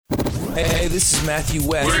Hey, this is Matthew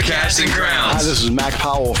West. We're Casting Crowns. Hi, this is Mac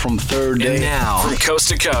Powell from Third Day. And now, from coast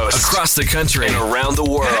to coast, across the country, and around the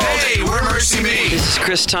world. Hey, we're Mercy Me. This is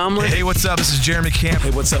Chris Tomlin. Hey, what's up? This is Jeremy Camp.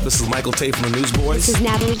 Hey, what's up? This is Michael Tate from the Newsboys. This is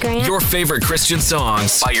Natalie Grant. Your favorite Christian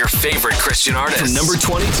songs by your favorite Christian artists. From number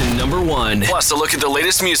 20 to number 1. Plus, a look at the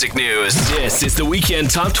latest music news. This is the Weekend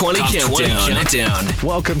Top 20 Countdown.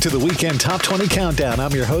 Welcome to the Weekend Top 20 Countdown.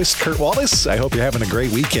 I'm your host, Kurt Wallace. I hope you're having a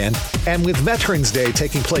great weekend. And with Veterans Day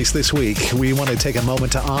taking place this week, we want to take a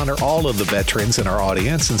moment to honor all of the veterans in our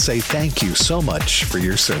audience and say thank you so much for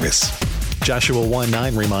your service. Joshua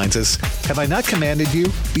 1:9 reminds us, "Have I not commanded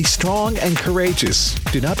you? Be strong and courageous.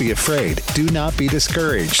 Do not be afraid. Do not be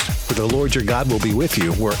discouraged. For the Lord your God will be with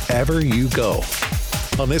you wherever you go."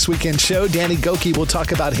 On this weekend show, Danny Goki will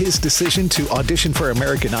talk about his decision to audition for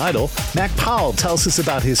American Idol. Mac Powell tells us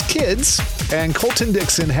about his kids. And Colton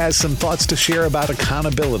Dixon has some thoughts to share about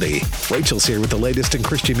accountability. Rachel's here with the latest in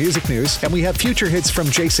Christian music news. And we have future hits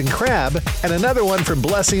from Jason Crabb and another one from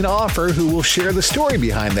Blessing Offer, who will share the story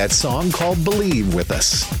behind that song called Believe with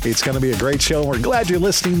us. It's going to be a great show, and we're glad you're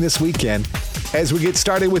listening this weekend. As we get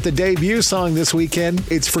started with the debut song this weekend,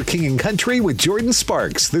 it's for King and Country with Jordan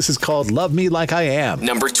Sparks. This is called Love Me Like I Am.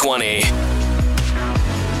 Number 20.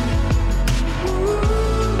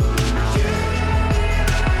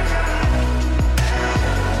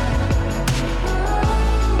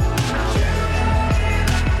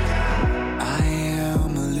 I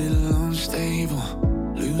am a little unstable,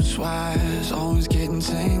 loose wires, always getting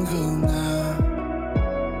tangled now.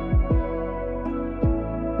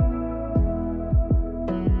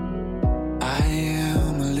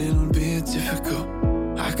 Difficult.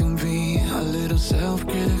 I can be a little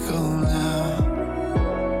self-critical now.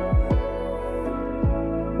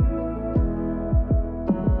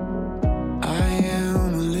 I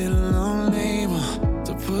am a little unable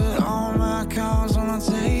to put all my cards on the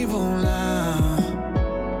table now.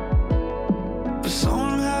 But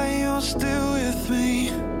somehow you're still with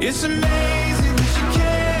me. It's amazing that you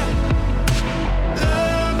care.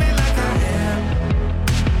 Love me like I am.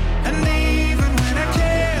 And even when I can't,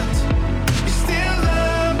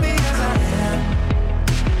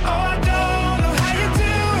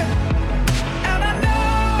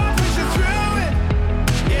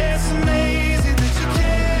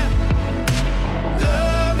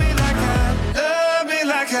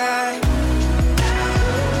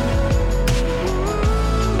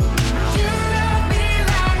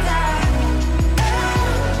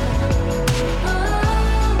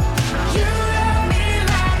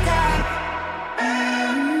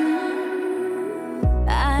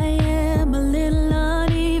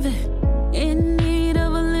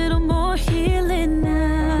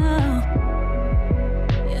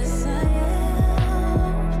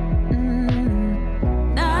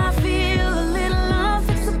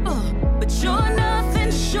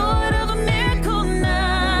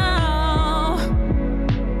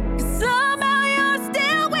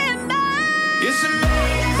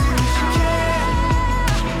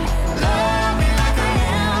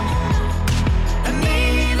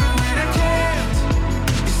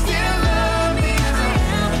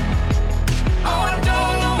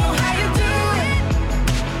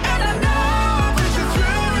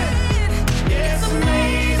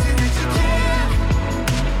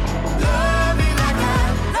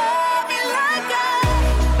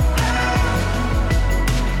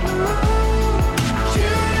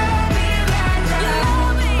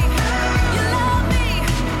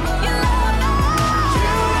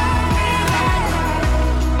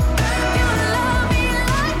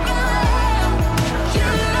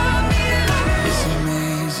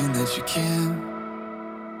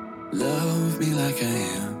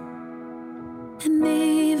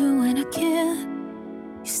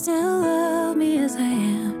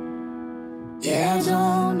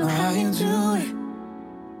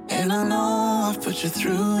 you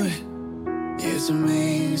through it. It's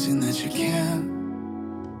amazing that you can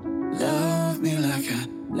love me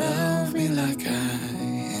like I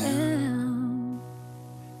am.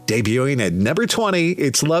 Debuting at number 20,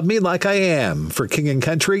 it's Love Me Like I Am for King and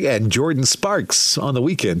Country and Jordan Sparks on the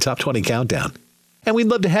Weekend Top 20 Countdown. And we'd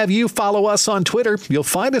love to have you follow us on Twitter. You'll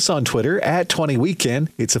find us on Twitter at 20Weekend.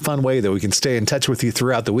 It's a fun way that we can stay in touch with you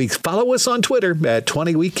throughout the week. Follow us on Twitter at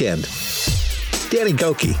 20Weekend. Danny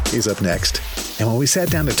Goki is up next. And when we sat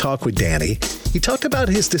down to talk with Danny, he talked about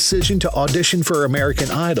his decision to audition for American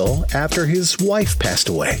Idol after his wife passed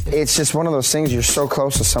away. It's just one of those things, you're so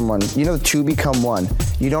close to someone. You know, two become one.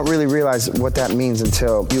 You don't really realize what that means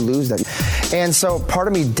until you lose them. And so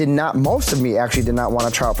most of me actually did not want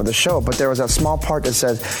to try out for the show, but there was that small part that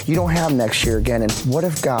says, you don't have next year again, and what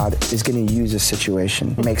if God is going to use this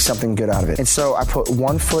situation, make something good out of it? And so I put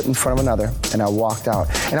one foot in front of another, and I walked out.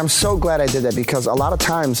 And I'm so glad I did that, because a lot of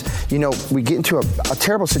times, we get into a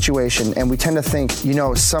terrible situation, and we tend to think,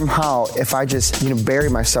 somehow if I just, bury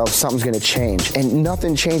myself, something's going to change. And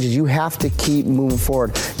nothing changes. You have to keep moving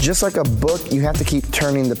forward. Just like a book, you have to keep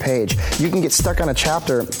turning the page. You can get stuck on a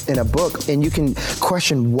chapter in a book, and you can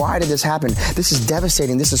question, why did this happen? This is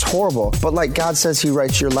devastating. This is horrible. But like God says, he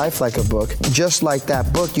writes your life like a book. Just like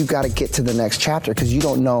that book, you got to get to the next chapter, because you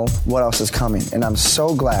don't know what else is coming. And I'm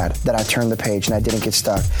so glad that I turned the page and I didn't get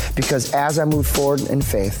stuck, because as I moved forward in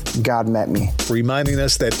faith, God met me. Reminding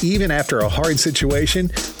us that even after a hard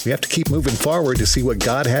situation, we have to keep moving forward to see what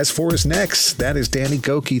God has for us next. That is Danny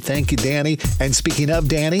Gokey. Thank you, Danny. And speaking of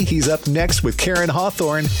Danny, he's up next with Karen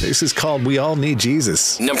Hawthorne. This is called We All Need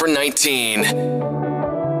Jesus. Number 19.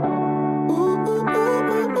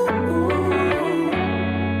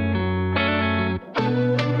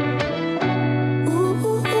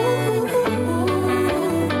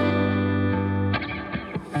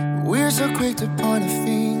 We're so quick to point a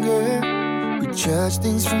finger. We judge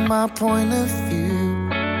things from our point of view.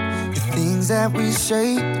 The things that we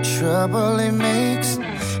say, the trouble it makes,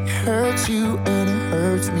 it hurts you and it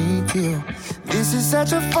hurts me too. This is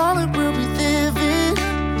such a fallen world we live in.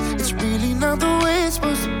 It's really not the way it's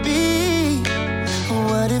supposed to be.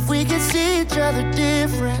 What if we could see each other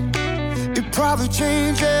different? It'd probably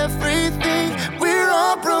change everything. We're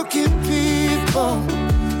all broken people.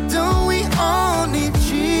 Don't we all need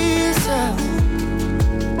Jesus?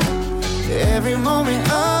 Every moment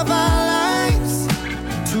of our lives,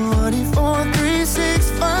 24, 3,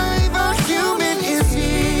 6, 5, our human is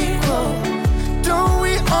equal. Don't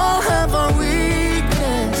we all have our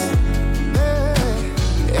weakness?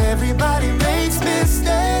 Everybody makes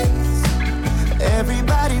mistakes.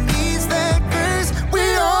 Everybody needs that grace.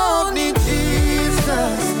 We all need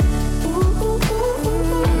Jesus.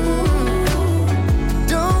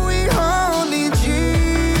 Don't we all need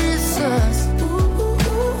Jesus?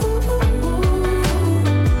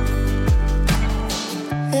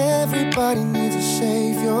 Everybody needs a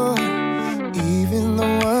savior, even the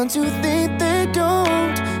ones who think they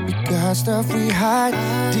don't. We got stuff we hide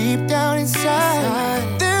deep down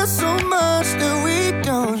inside. There's so much that we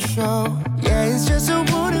don't show. Yeah, it's just a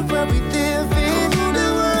wounded world we live in.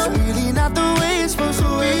 It's really not the way it's supposed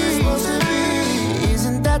to be.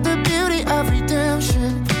 Isn't that the beauty of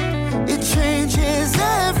redemption? It changes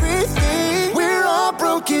everything. We're all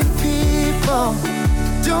broken people.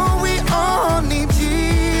 Don't we all need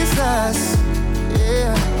Jesus?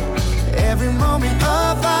 Yeah. Every moment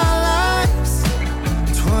of our lives,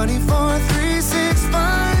 24, 3, 6,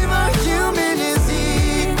 5, our human is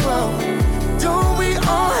equal. Don't we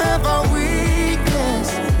all have our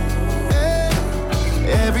weakness? Yeah.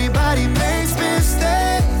 Everybody makes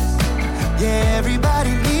mistakes. Yeah,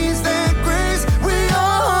 everybody needs that grace. We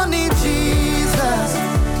all need Jesus.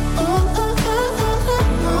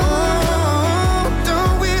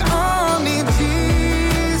 Don't we all need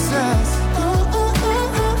Jesus?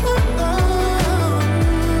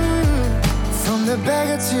 From the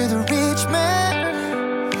beggar to the rich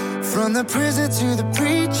man, from the prison to the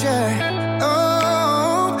preacher.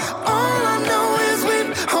 Oh, all I know is we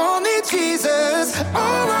all need Jesus.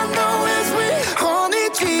 All I know is we all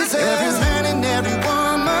need Jesus. Every man and every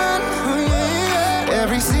woman, oh yeah.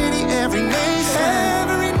 Every city, every nation,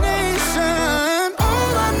 every nation.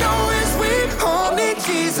 All I know is we all need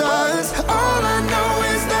Jesus. All I know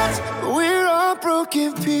is that we're all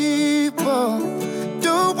broken people.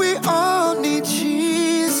 Don't we all need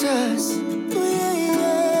Jesus?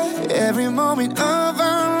 Yeah. Every moment of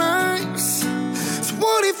our lives,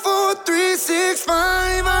 24, 3, 6,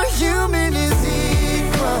 5, our human is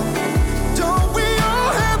equal. Don't we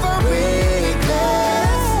all have our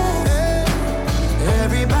weakness?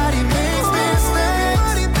 Everybody makes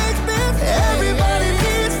mistakes. Everybody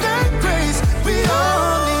needs that grace. We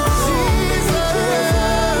all need Jesus.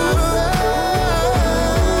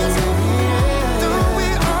 Don't we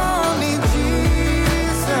all need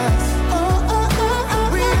Jesus?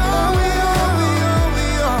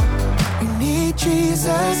 We need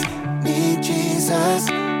Jesus. Need Jesus.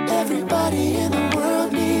 Everybody in the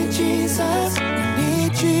world need Jesus. We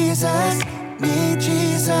need Jesus. Need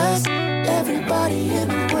Jesus. Everybody in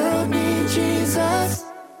the world need Jesus.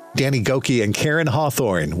 Danny Gokey and Karen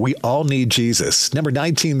Hawthorne. We all need Jesus. Number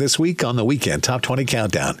 19 this week on the Weekend Top 20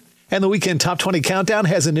 Countdown. And the Weekend Top 20 Countdown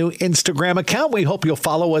has a new Instagram account. We hope you'll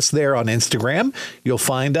follow us there on Instagram. You'll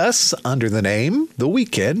find us under the name The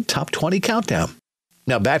Weekend Top 20 Countdown.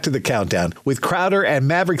 Now back to the countdown with Crowder and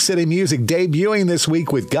Maverick City Music debuting this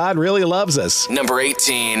week with God Really Loves Us. Number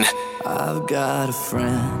 18. I've got a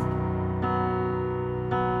friend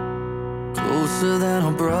closer than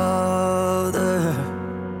a brother.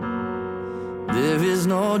 There is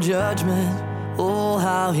no judgment. Oh,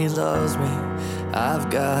 how he loves me. I've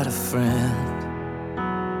got a friend,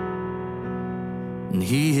 and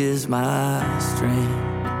he is my strength.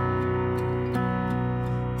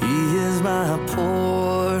 He is my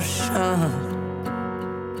portion.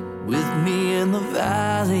 With me in the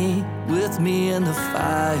valley, with me in the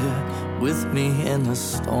fire, with me in the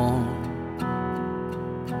storm.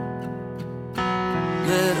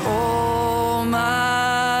 Let all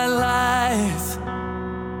my life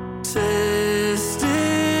testify,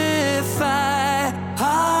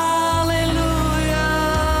 hallelujah.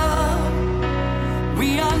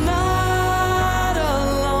 We are not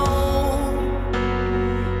alone.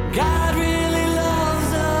 God really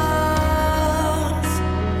loves us.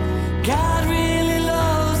 God really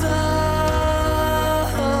loves us.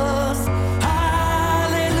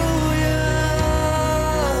 Hallelujah.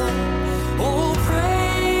 Oh,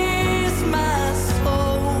 praise my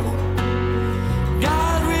soul.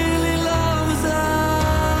 God really loves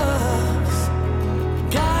us.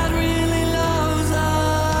 God really loves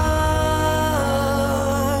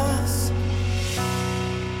us.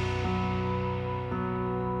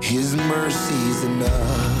 His mercy's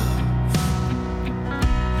enough.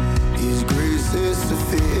 His grace is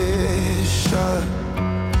sufficient.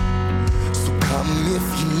 So come if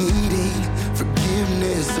you're needing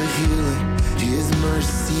forgiveness or healing. His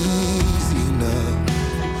mercy's enough.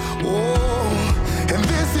 Oh, and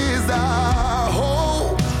this is our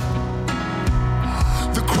hope.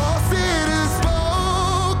 The cross it is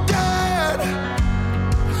spoken.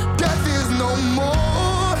 Death is no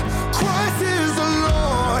more. Christ is the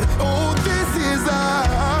Lord. Oh, this is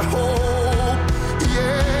our hope.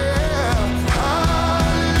 Yeah.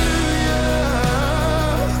 Hallelujah.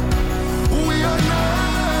 We are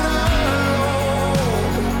not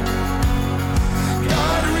alone.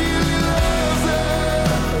 God really loves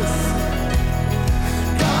us.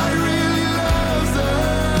 God really loves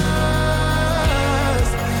us.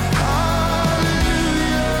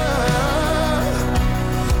 Hallelujah.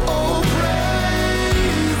 Oh,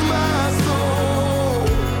 praise my soul.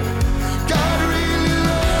 God really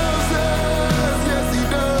loves us. Yes, he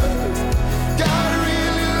does. God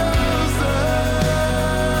really loves us.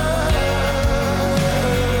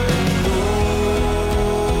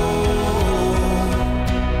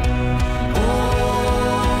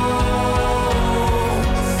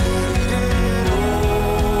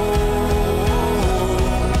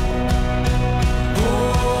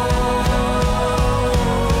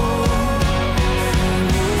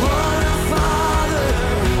 What a father,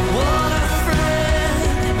 what a friend,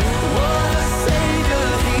 what a savior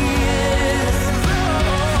he is.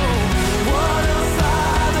 What a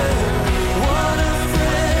father, what a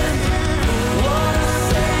friend, what a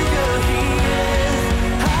savior he is.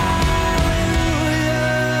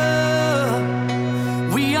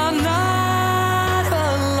 Hallelujah. We are not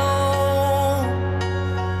alone.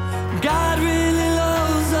 God really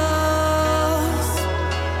loves us.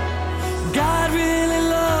 God really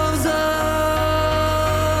loves us.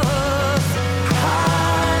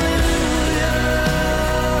 Hallelujah.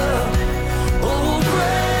 Oh,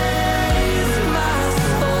 praise my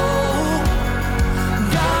soul.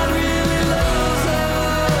 God really loves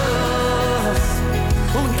us.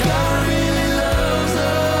 Oh, God really loves us.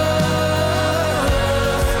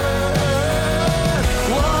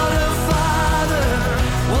 What a father,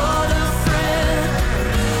 what a friend,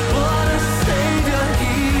 what a savior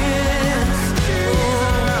he is.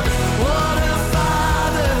 What a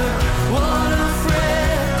father, what a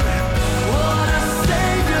friend, what a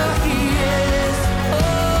savior he is.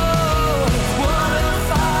 Oh, what a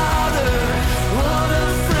father, what a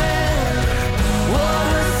friend, what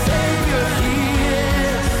a savior he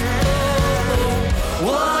is. Oh,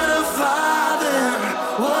 what a father,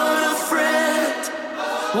 what a friend,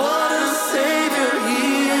 what a savior he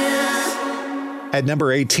is. At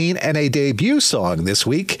number 18 and a debut song this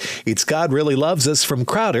week, it's God Really Loves Us from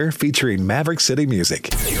Crowder featuring Maverick City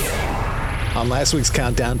Music. On last week's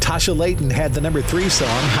countdown, Tasha Layton had the number 3 song,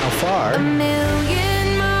 How Far. A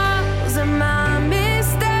million miles of my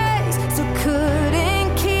mistakes, so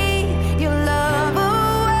couldn't keep your love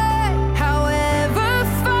away. However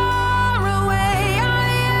far away I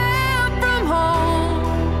am from home,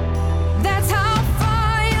 that's how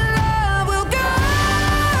far your love will go.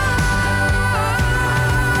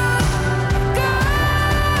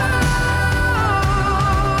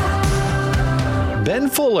 Ben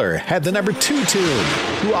Fuller had the number 2 tune,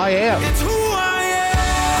 Who I Am. It's who I am.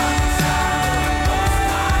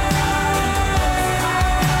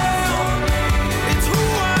 It's who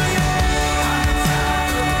I am.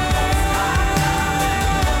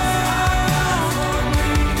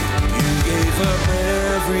 You gave up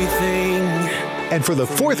everything. And for the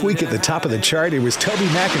 4th week at the top of the chart, it was Toby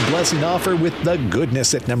Mac and Blessing Offer with The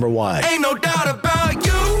Goodness at number 1. Ain't no doubt about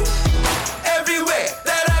you. Everywhere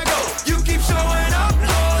that I go, you keep showing up,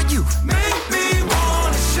 Lord. You make me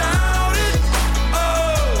wanna shout it.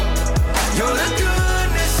 Oh, you're the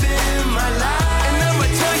goodness in my life, and I'ma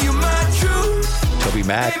tell you my truth. Toby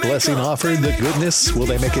Mac, Blessing Offer, The Goodness. Will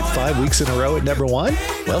they make it 5 weeks in a row at number 1?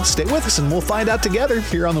 Well, stay with us and we'll find out together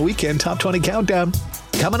here on the Weekend Top 20 Countdown.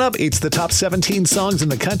 Coming up, it's the top 17 songs in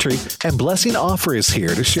the country, and Blessing Offer is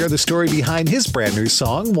here to share the story behind his brand new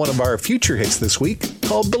song, one of our future hits this week,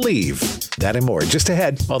 called Believe. That and more just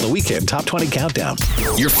ahead on the Weekend Top 20 Countdown.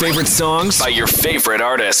 Your favorite songs by your favorite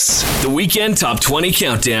artists. The Weekend Top 20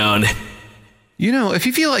 Countdown. You know, if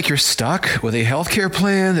you feel like you're stuck with a healthcare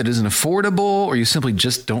plan that isn't affordable or you simply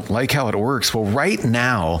just don't like how it works, well, right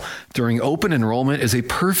now, during open enrollment is a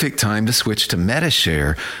perfect time to switch to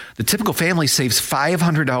Medi-Share. The typical family saves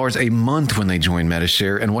 $500 a month when they join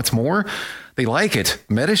Medi-Share, and what's more, they like it.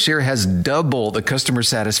 Medi-Share has double the customer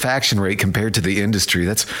satisfaction rate compared to the industry.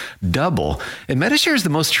 That's double. And Medi-Share is the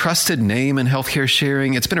most trusted name in healthcare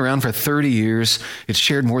sharing. It's been around for 30 years. It's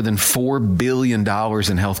shared more than $4 billion in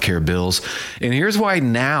healthcare bills. And here's why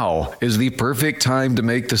now is the perfect time to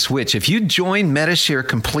make the switch. If you join Medi-Share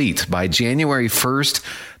Complete by January 1st,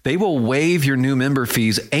 they will waive your new member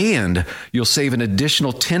fees and you'll save an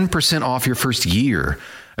additional 10% off your first year.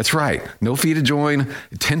 That's right. No fee to join,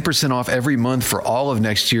 10% off every month for all of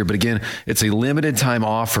next year. But again, it's a limited time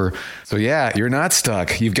offer. So yeah, you're not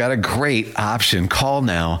stuck. You've got a great option. Call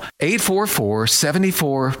now.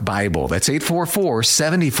 844-74-BIBLE. That's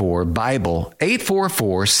 844-74-BIBLE.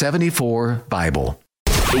 844-74-BIBLE.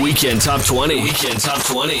 The Weekend Top 20. Weekend Top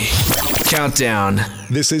 20. Countdown.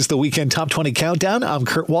 This is the Weekend Top 20 Countdown. I'm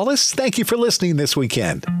Kurt Wallace. Thank you for listening this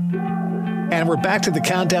weekend. And we're back to the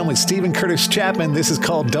countdown with Stephen Curtis Chapman. This is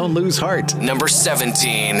called Don't Lose Heart. Number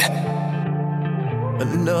 17.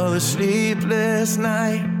 Another sleepless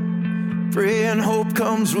night. Praying hope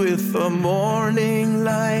comes with the morning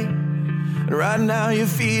light. And right now you're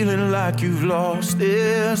feeling like you've lost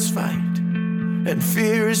this fight. And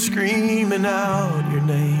fear is screaming out your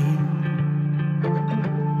name.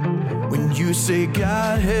 When you say,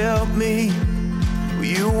 God help me,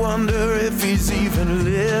 you wonder if he's even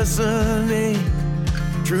listening.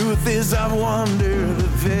 Truth is, I wonder the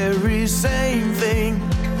very same thing.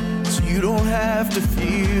 So you don't have to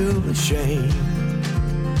feel ashamed.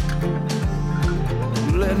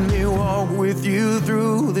 Let me walk with you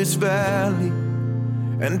through this valley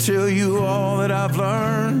and tell you all that I've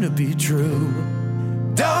learned to be true.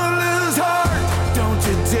 Don't lose heart, don't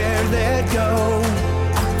you dare let go.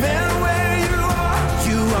 I've been where you are,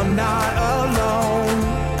 you are not alone.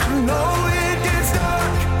 I know it gets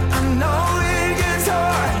dark, I know it gets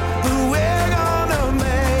hard, but we're gonna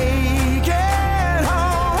make it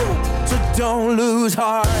home. So don't lose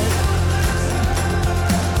heart.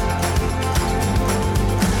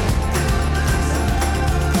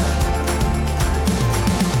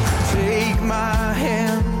 Take my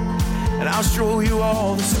hand and I'll show you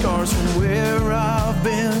all the scars from where I've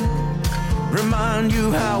been. Remind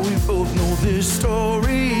you how we both know this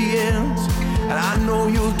story ends. And I know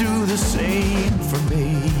you'll do the same for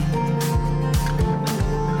me.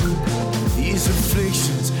 These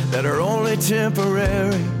afflictions that are only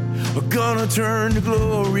temporary are gonna turn to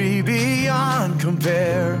glory beyond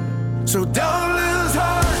compare. So don't lose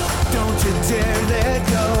heart, don't you dare let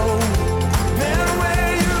go. I've been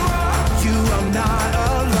where you are, you are not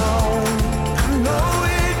alone. I know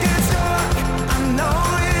it gets dark, I know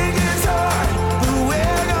it gets hard, but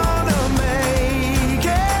we're gonna make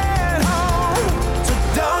it home. So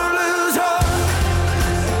don't lose heart.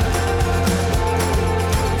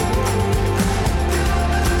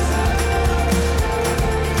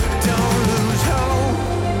 Don't lose hope,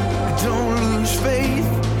 don't lose faith.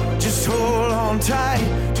 Just hold on tight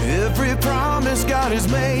to every promise God has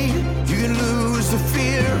made. You can lose the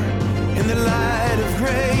fear in the light of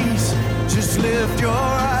grace. Just lift your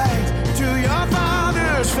eyes to your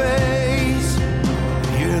Father's face.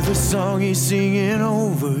 Hear the song he's singing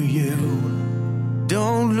over you.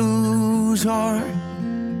 Don't lose heart,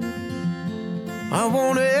 I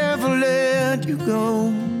won't ever let you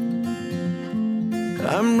go.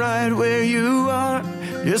 I'm right where you are,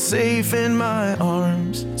 you're safe in my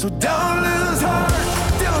arms. So don't lose heart,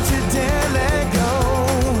 don't you dare let go.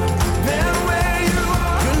 Been where you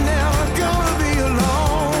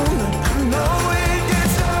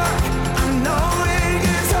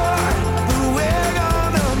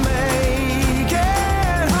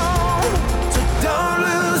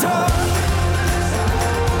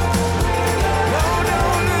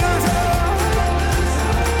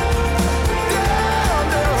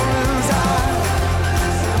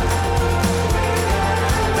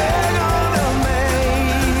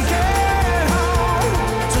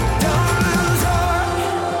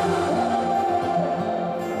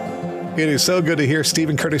It is so good to hear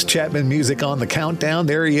Stephen Curtis Chapman music on the countdown.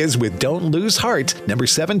 There he is with Don't Lose Heart, number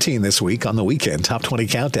 17 this week on the Weekend Top 20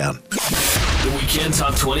 Countdown. The Weekend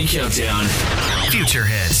Top 20 Countdown. Future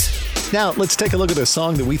hits. Now, let's take a look at a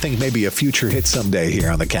song that we think may be a future hit someday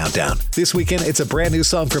here on the countdown. This weekend, it's a brand new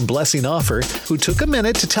song from Blessing Offer, who took a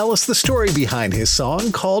minute to tell us the story behind his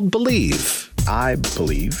song called Believe. I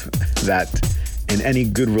believe that in any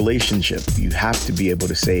good relationship, you have to be able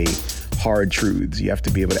to say hard truths. You have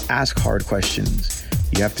to be able to ask hard questions.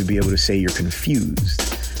 You have to be able to say you're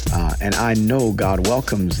confused. And I know God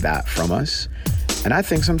welcomes that from us. And I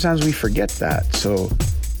think sometimes we forget that. So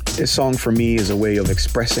this song for me is a way of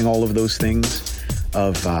expressing all of those things,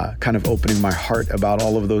 of kind of opening my heart about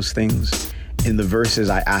all of those things. In the verses,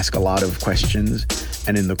 I ask a lot of questions.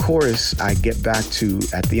 And in the chorus, I get back to,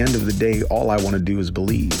 at the end of the day, all I want to do is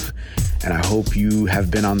believe. And I hope you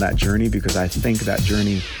have been on that journey, because I think that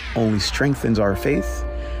journey only strengthens our faith,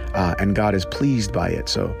 and God is pleased by it.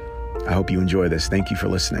 So I hope you enjoy this. Thank you for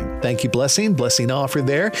listening. Thank you, Blessing. Blessing Offer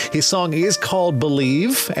there. His song is called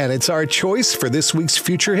Believe, and it's our choice for this week's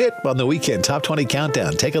future hit on the Weekend Top 20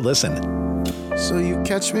 Countdown. Take a listen. So you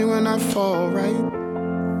catch me when I fall, right?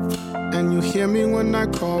 And you hear me when I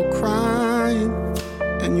call crying.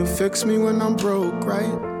 And you fix me when I'm broke,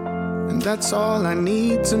 right? And that's all I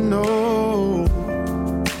need to know.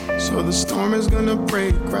 So the storm is gonna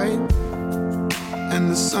break, right?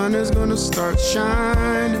 And the sun is gonna start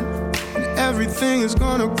shining. And everything is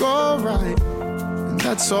gonna go right. And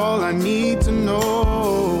that's all I need to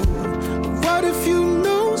know. What if you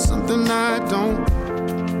know something I don't?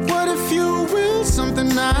 What if you will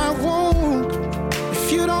something I won't?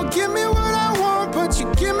 If you don't give me what I want, but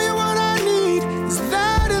you give me what I need, is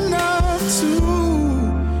that enough to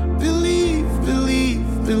believe, believe,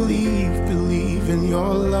 believe, believe in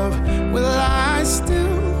your love? Will I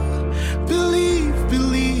still believe,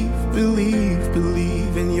 believe, believe,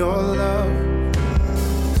 believe in your love?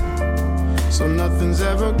 So nothing's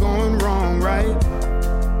ever going wrong, right?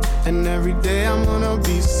 And every day I'm gonna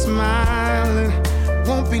be smiling.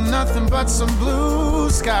 Won't be nothing but some blue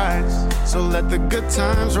skies. So let the good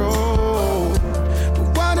times roll.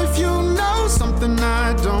 But what if you know something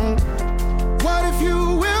I don't? What if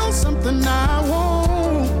you will something I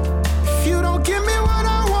won't? If you don't give me what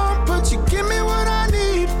I want, but you give me what I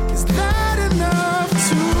need, is that enough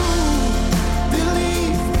to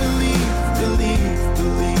believe, believe, believe,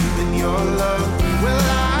 believe in your love? Will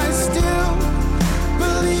I still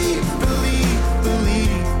believe, believe,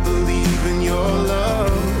 believe, believe in your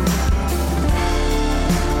love?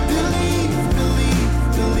 Believe, believe,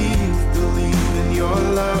 believe, believe in your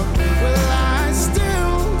love. Will I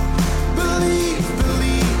still believe,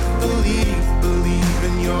 believe, believe, believe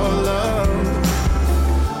in your love?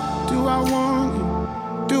 Do I want you?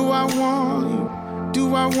 Do I want you? Do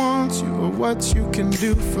I want you, or what you can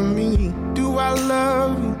do for me? Do I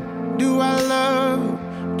love you? Do I love you?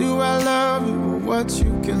 Do I love you, or what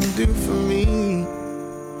you can do for me?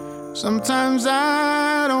 Sometimes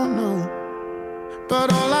I don't know,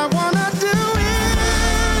 but all I wanna do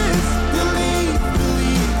is believe,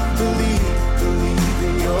 believe, believe, believe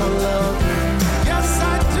in your love. Yes, I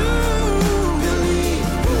do. Believe,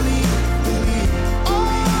 believe, believe. All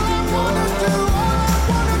I wanna do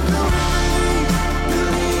is believe,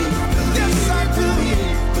 believe. Yes, I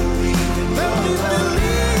believe, believe in your love.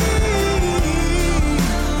 Believe,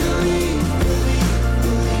 believe,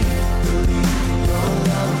 believe, believe in your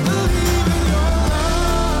love. Believe in your love.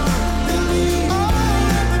 Believe, oh,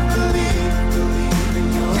 believe, believe in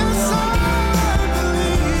your love. Yes, I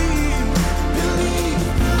believe, believe,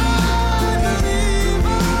 I believe,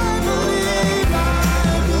 I believe, I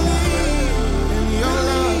believe in your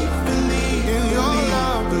love. Believe in your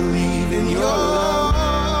love. Believe in your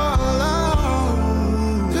love.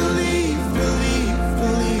 Believe, believe,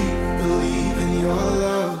 believe, believe in your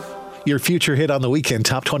love. Your future hit on the Weekend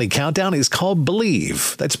Top 20 Countdown is called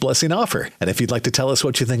Believe. That's Blessing Offer. And if you'd like to tell us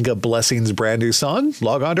what you think of Blessing's brand new song,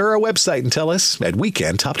 log on to our website and tell us at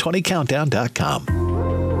weekendtop20countdown.com.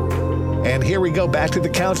 And here we go back to the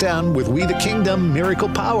countdown with We the Kingdom, Miracle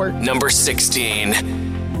Power. Number 16.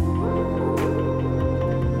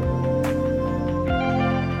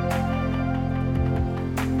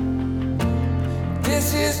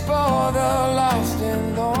 This is for the lost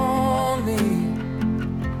and lonely,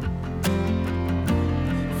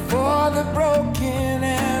 for the broken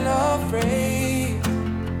and afraid.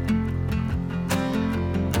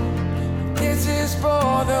 This is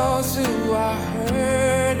for those who are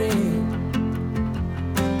hurting,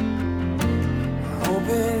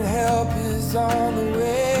 hoping help is on the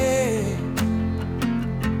way.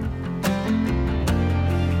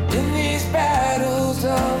 In these battles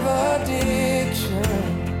of addiction,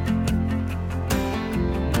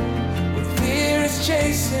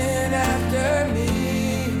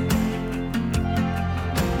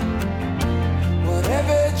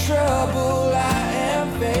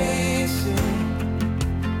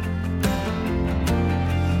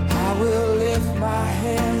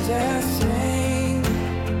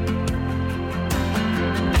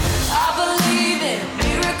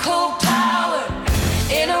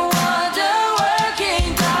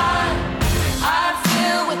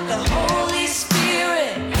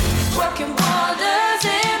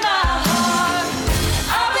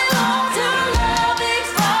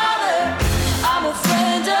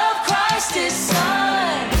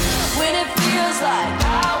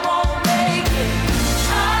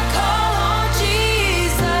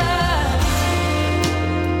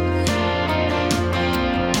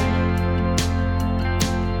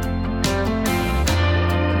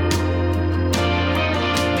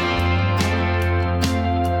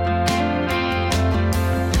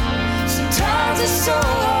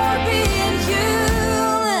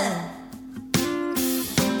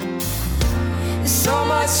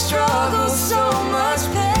 much struggle, so much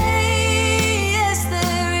pain. Yes,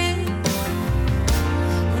 there is.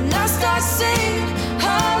 When I start singing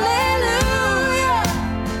hallelujah,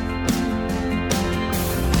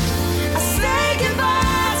 I say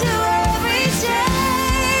goodbye to every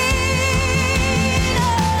chain.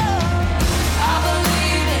 Oh, I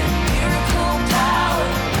believe in miracle power,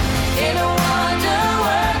 in a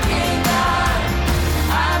wonder-working God.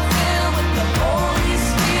 I'm filled with the Holy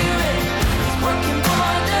Spirit, He's working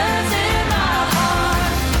wonders in my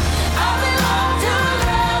heart. I belong to a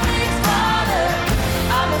loving Father,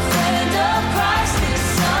 I'm a friend of Christ His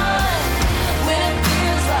Son. When it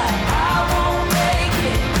feels like I won't make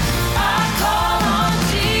it, I call on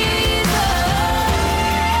Jesus.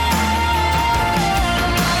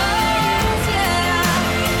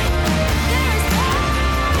 There's power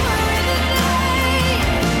in the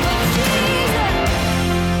name of Jesus.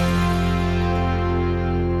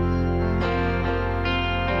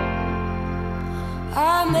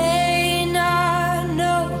 I may not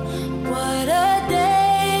know what a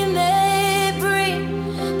day may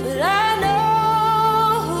bring, but I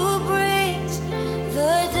know who brings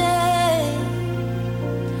the day.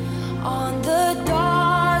 On the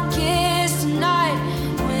darkest night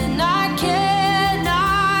when I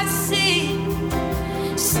cannot see,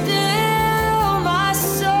 still my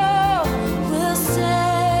soul will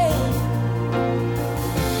say,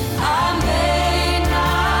 I may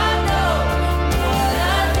not know what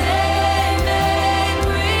a day may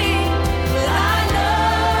bring, but I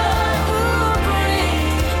know who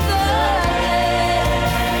brings the day.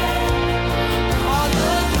 On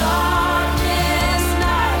the darkest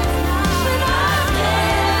night when I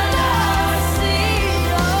cannot see,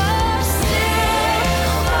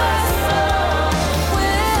 still my soul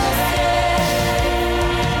will say,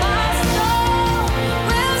 my soul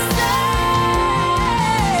will say,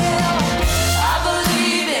 I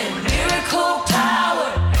believe in miracle power,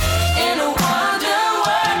 in a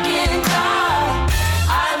wonder-working God.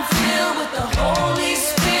 I'm filled with the Holy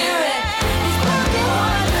Spirit, He's working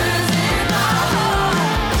wonders in my heart.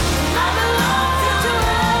 I belong to a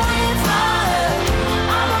loving Father,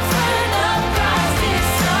 I'm a friend of Christ His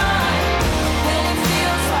Son. When it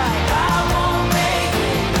feels like I won't make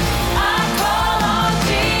it, I call on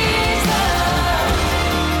Jesus.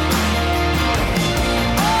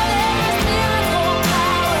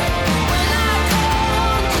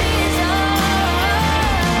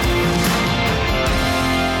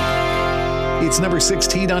 It's number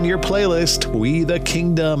 16 on your playlist, We the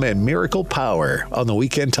Kingdom and Miracle Power on the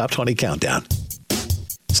Weekend Top 20 Countdown.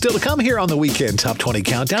 Still to come here on the Weekend Top 20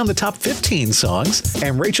 Countdown, the top 15 songs,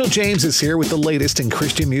 and Rachel James is here with the latest in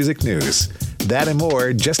Christian music news. That and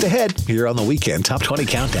more just ahead here on the Weekend Top 20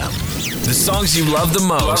 Countdown. The songs you love the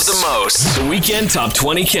most. The Weekend Top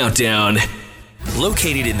 20 Countdown.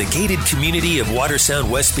 Located in the gated community of Watersound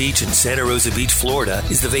West Beach in Santa Rosa Beach, Florida,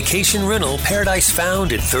 is the vacation rental Paradise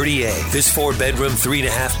Found at 30A. This 4-bedroom,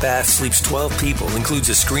 3.5-bath, sleeps 12 people, includes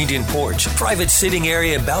a screened-in porch, private sitting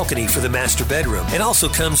area and balcony for the master bedroom, and also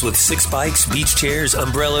comes with 6 bikes, beach chairs,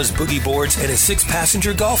 umbrellas, boogie boards, and a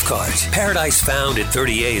 6-passenger golf cart. Paradise Found at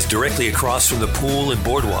 30A is directly across from the pool and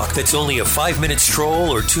boardwalk that's only a 5-minute stroll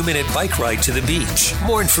or 2-minute bike ride to the beach.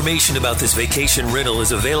 More information about this vacation rental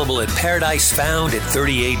is available at ParadiseFound at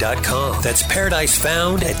 30A.com. That's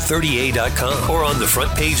ParadiseFound at 30A.com or on the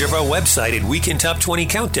front page of our website at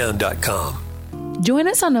WeekendTop20Countdown.com. Join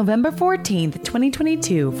us on November 14th,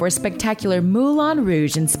 2022 for a spectacular Moulin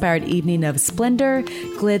Rouge-inspired evening of splendor,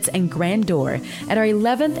 glitz, and grandeur at our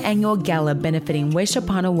 11th annual gala benefiting Wish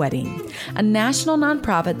Upon a Wedding, a national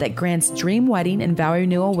nonprofit that grants dream wedding and vow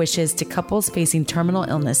renewal wishes to couples facing terminal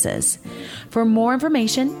illnesses. For more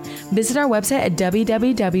information, visit our website at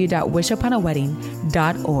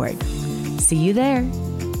www.wishuponawedding.org. See you there.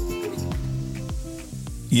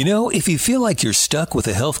 You know, if you feel like you're stuck with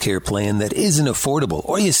a healthcare plan that isn't affordable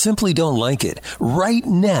or you simply don't like it, right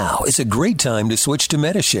now is a great time to switch to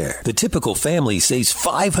Medishare. The typical family saves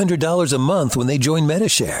 $500 a month when they join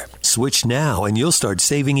Medishare. Switch now and you'll start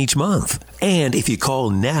saving each month. And if you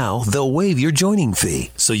call now, they'll waive your joining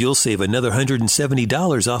fee, so you'll save another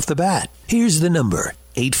 $170 off the bat. Here's the number.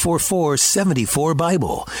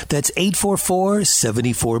 844-74-BIBLE. That's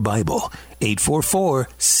 844-74-BIBLE.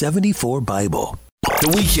 844-74-BIBLE.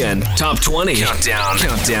 The Weekend Top 20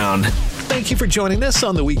 Countdown. Thank you for joining us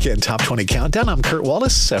on the Weekend Top 20 Countdown. I'm Kurt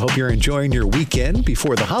Wallace. I hope you're enjoying your weekend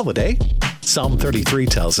before the holiday. Psalm 33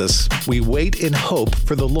 tells us, "We wait in hope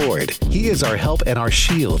for the Lord. He is our help and our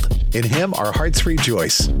shield. In him our hearts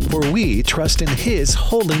rejoice, for we trust in his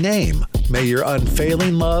holy name." May your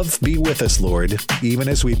unfailing love be with us, Lord, even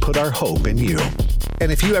as we put our hope in you. And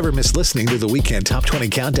if you ever miss listening to the Weekend Top 20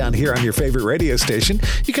 Countdown here on your favorite radio station,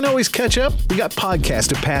 you can always catch up. We got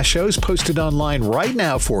podcasts of past shows posted online right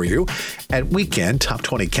now for you at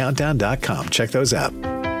weekendtop20countdown.com. Check those out.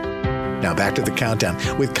 Now back to the countdown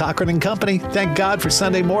with Cochran and Company. Thank God for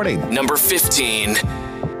Sunday morning. Number 15.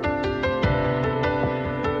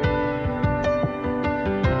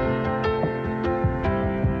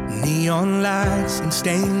 Neon lights and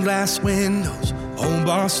stained glass windows, old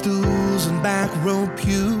bar stools and back row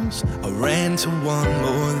pews. I ran to one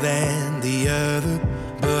more than the other,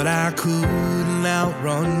 but I couldn't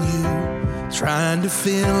outrun you. Trying to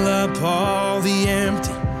fill up all the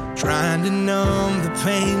empty, trying to numb the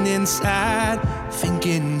pain inside,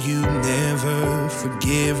 thinking you never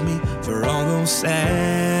forgive me for all those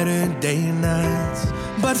Saturday nights.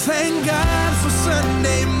 But thank God for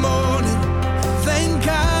Sunday morning, thank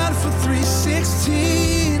God for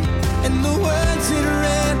 3:16, and the words it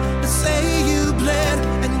read that say you bled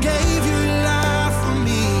and gave your life for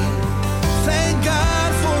me. Thank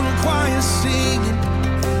God for a choir singing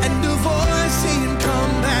and a voice saying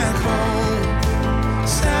come back home.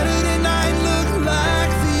 Saturday night looked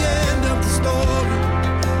like the end of the story.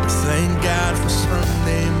 Thank God for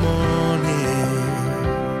Sunday morning.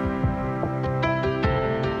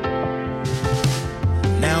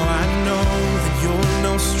 Now I know that you're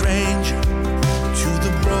no stranger to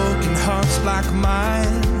the broken hearts like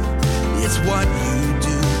mine. It's what you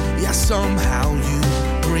do, yeah, somehow you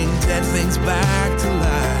bring dead things back to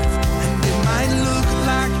life. And it might look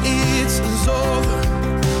like it's over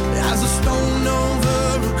as a stone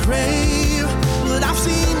over a grave, but I've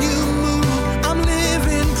seen you move, I'm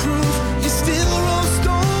living proof, you still roll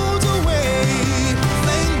stones away.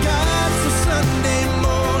 Thank God for Sunday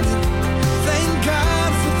morning, thank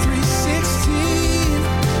God for 3:16,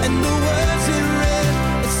 and the words it read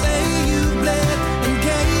that say you bled and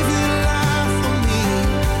gave your life for me.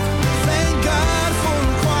 Thank God for a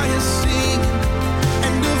choir singing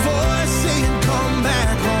and a voice saying come back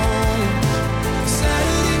home.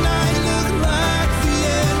 Saturday night looked like the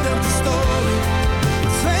end of the story.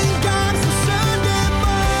 Thank God for Sunday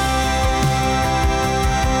morning.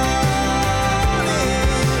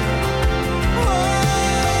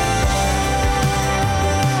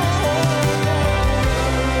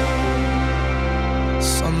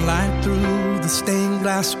 Sunlight through the stained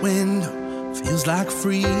glass window feels like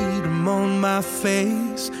freedom on my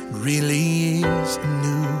face. It really is a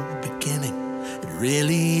new beginning. It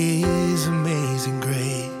really is amazing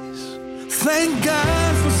grace. Thank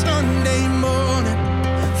God for Sunday morning.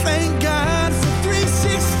 Thank God for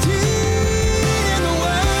 3:16. And the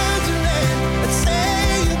words you read that say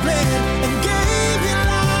you bled and gave your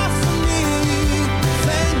life for me.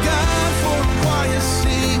 Thank God for a choir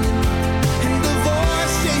singing and the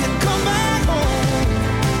voice saying come back home.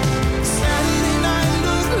 Saturday night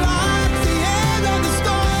looked like the end of the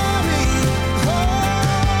story. Oh,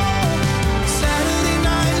 Saturday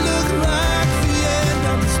night looked like the end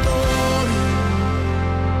of the story.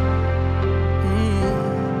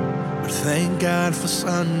 But thank God for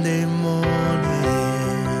Sunday morning.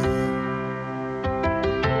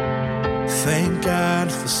 Thank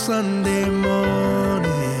God for Sunday morning.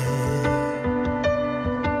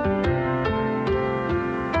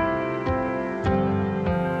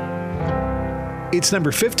 It's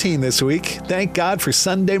number 15 this week. Thank God for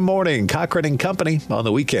Sunday morning. Cochran and Company on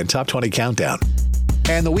the Weekend Top 20 Countdown.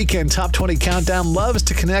 And the Weekend Top 20 Countdown loves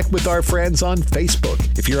to connect with our friends on Facebook.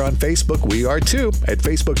 If you're on Facebook, we are too at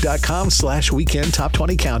facebook.com/Weekend Top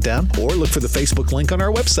 20 Countdown, or look for the Facebook link on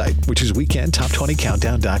our website, which is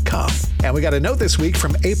weekendtop20countdown.com. And we got a note this week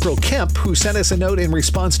from April Kemp, who sent us a note in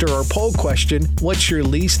response to our poll question, what's your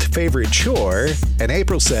least favorite chore? And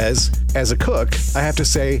April says, as a cook, I have to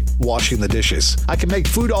say washing the dishes. I can make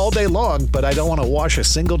food all day long, but I don't want to wash a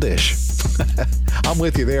single dish. I'm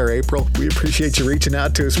with you there, April. We appreciate you reaching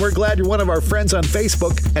out to us. We're glad you're one of our friends on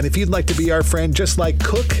Facebook. And if you'd like to be our friend just like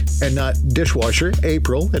Cook and not Dishwasher,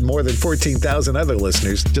 April, and more than 14,000 other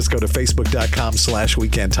listeners, just go to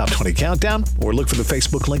facebook.com/Weekend Top 20 Countdown, or look for the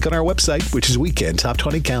Facebook link on our website, which is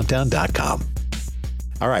weekendtop20countdown.com.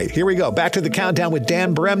 All right, here we go. Back to the countdown with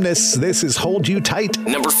Dan Bremnes. This is Hold You Tight.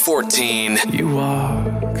 Number 14. You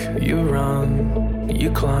walk, you run,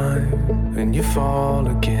 you climb, and you fall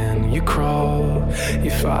again. You crawl,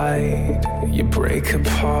 you fight, you break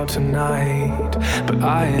apart tonight. But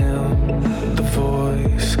I am the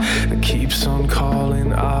voice that keeps on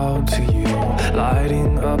calling out to you,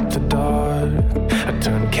 lighting up the dark. I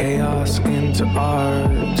turn chaos into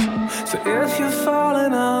art. So if you're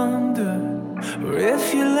falling under, or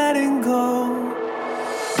if you're letting go,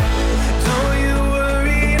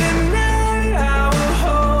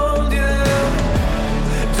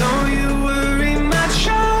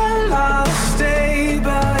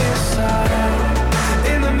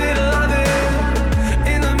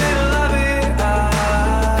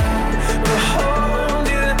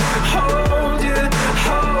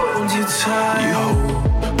 try. You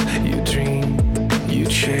hope, you dream, you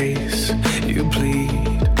chase, you bleed.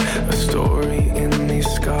 A story in these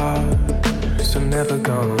scars are never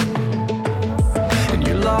gone. And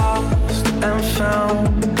you're lost and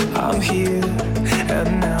found. I'm here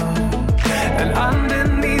and now. And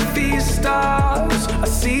underneath these stars, I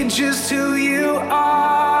see just who you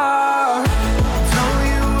are. Don't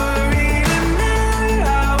you worry tonight,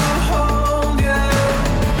 I will hold you.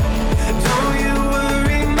 Don't you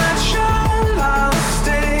worry, my child, I'll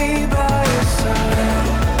stay by your side.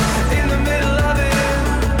 In the middle of it,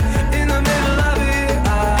 in the middle of it, I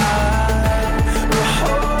will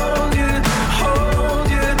hold you, hold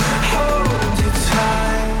you, hold you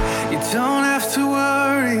tight. You don't have to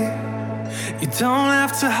worry, you don't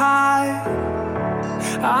have to hide.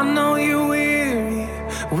 I know you're weary,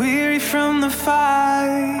 weary from the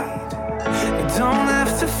fight. You don't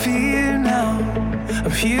have to fear now,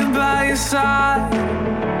 I'm here by your side.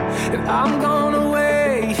 And I'm gonna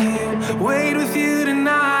wait here, wait with you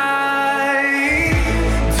tonight.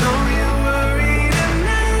 Don't you worry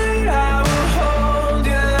tonight, I will hold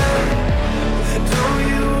you. Don't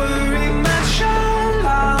you worry, my child,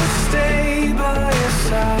 I'll stay by your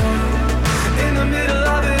side. In the middle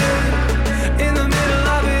of it, in the middle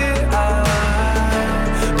of it, I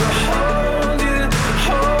will hold you,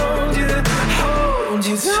 hold you, hold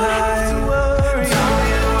you tight. Don't you worry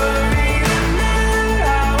tonight,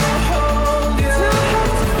 I will hold you.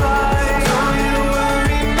 Don't you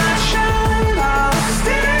worry, my child, I'll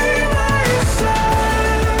stay by your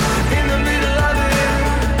side. In the middle of it,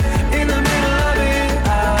 in the middle of it,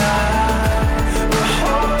 I will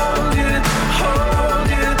hold you, hold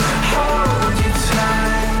you, hold you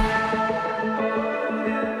tight.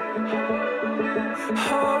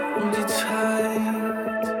 Hold you tight.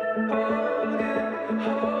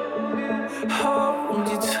 Hold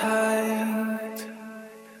you tight.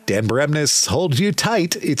 Dan Bremnes, Hold You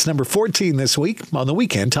Tight. It's number 14 this week on the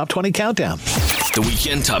Weekend Top 20 Countdown. The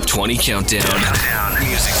Weekend Top 20 Countdown.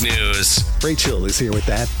 Music news. Rachel is here with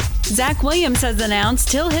that. Zach Williams has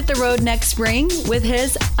announced he'll hit the road next spring with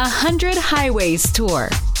his 100 Highways tour.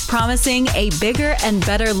 Promising a bigger and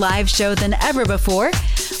better live show than ever before,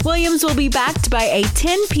 Williams will be backed by a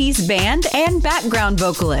 10-piece band and background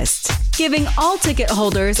vocalist, giving all ticket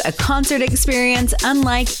holders a concert experience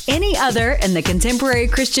unlike any other in the contemporary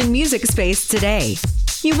Christian music space today.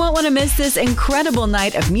 You won't want to miss this incredible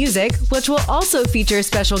night of music, which will also feature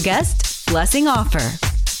special guest Blessing Offer.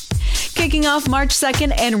 Kicking off March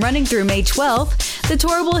 2nd and running through May 12th, the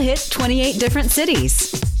tour will hit 28 different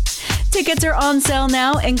cities. Tickets are on sale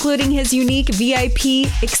now, including his unique VIP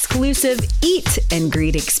exclusive Eat and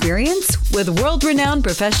Greet experience with world-renowned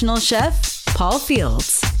professional chef Paul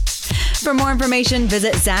Fields. For more information,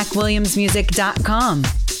 visit ZachWilliamsMusic.com.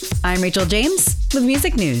 I'm Rachel James with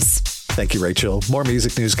Music News. Thank you, Rachel. More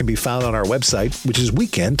music news can be found on our website, which is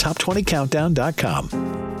weekendtop20countdown.com.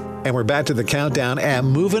 And we're back to the countdown,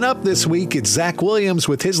 and moving up this week, it's Zach Williams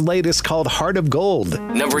with his latest called Heart of Gold.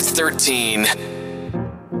 Number 13.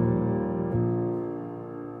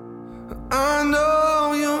 I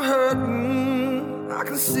know you're hurting, I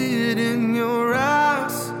can see it in your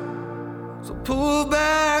eyes. So pull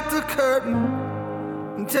back the curtain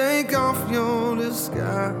and take off your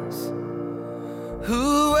disguise.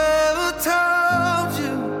 Whoever told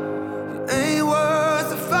you you ain't worth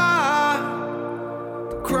the fight?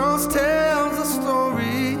 The cross tells a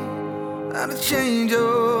story that'll change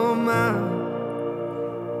your mind.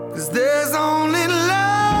 'Cause there's only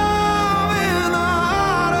love in the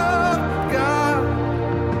heart of God.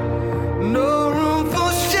 No room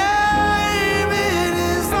for shame in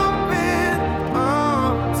his open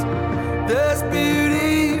arms. There's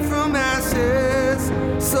beauty from ashes,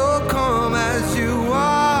 so come as you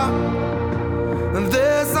are. And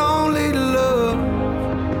there's only love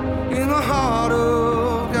in the heart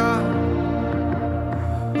of God.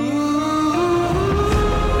 Ooh.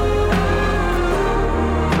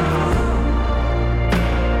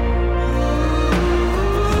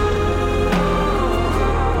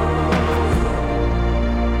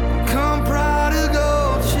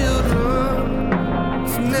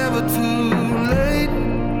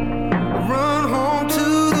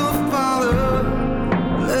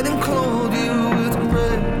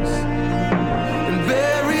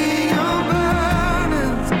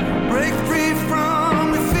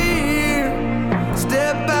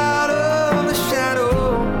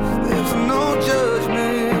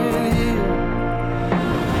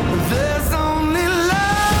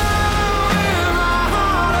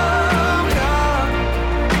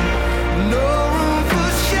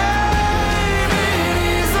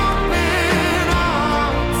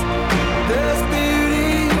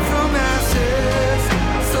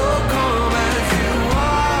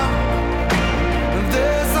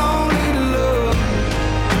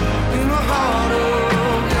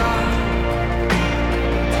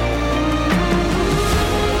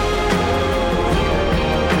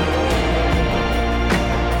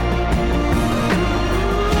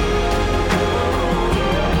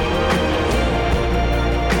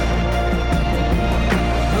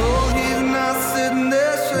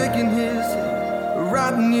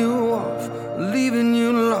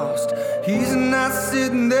 He's not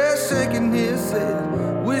sitting there shaking his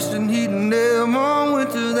head, wishing he'd never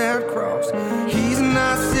went to that cross. He's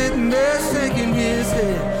not sitting there shaking his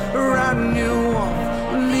head, writing you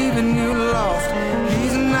off, leaving you lost.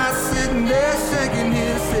 He's not sitting there shaking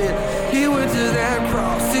his head. He went to that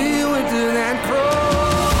cross, he went to that cross.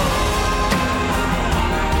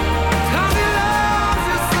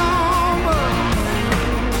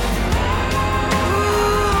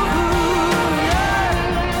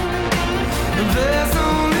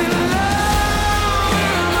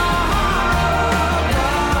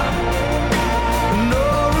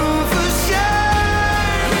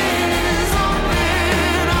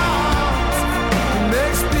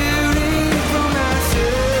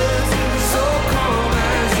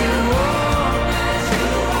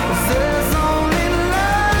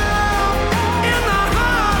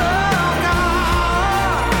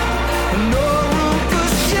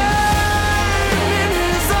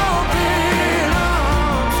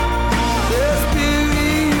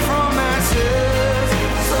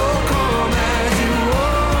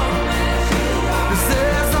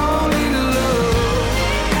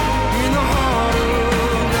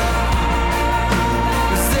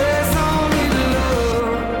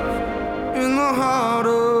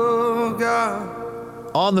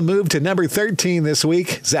 On the move to number 13 this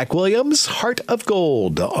week, Zach Williams, Heart of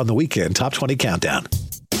Gold, on the Weekend Top 20 Countdown.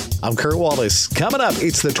 I'm Kurt Wallace. Coming up,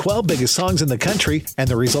 it's the 12 biggest songs in the country and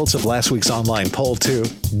the results of last week's online poll, too.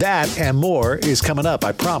 That and more is coming up,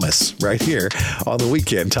 I promise, right here on the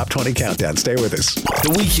Weekend Top 20 Countdown. Stay with us.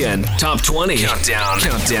 The Weekend Top 20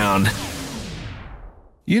 Countdown.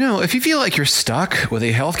 You know, if you feel like you're stuck with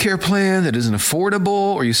a healthcare plan that isn't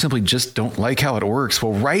affordable or you simply just don't like how it works,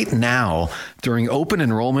 well, right now, during open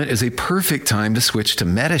enrollment is a perfect time to switch to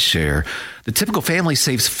Medi-Share. The typical family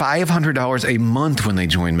saves $500 a month when they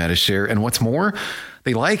join Medi-Share, and what's more,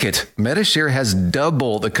 they like it. Medi-Share has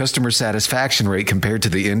double the customer satisfaction rate compared to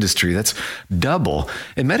the industry. That's double.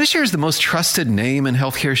 And Medi-Share is the most trusted name in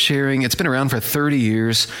healthcare sharing. It's been around for 30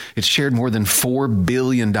 years. It's shared more than $4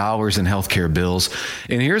 billion in healthcare bills.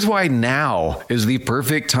 And here's why now is the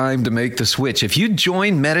perfect time to make the switch. If you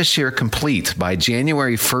join Medi-Share Complete by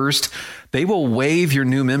January 1st, they will waive your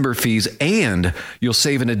new member fees and you'll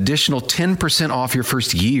save an additional 10% off your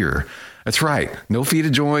first year. That's right. No fee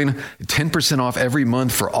to join, 10% off every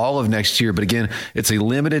month for all of next year. But again, it's a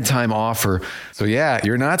limited time offer. So yeah,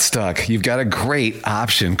 you're not stuck. You've got a great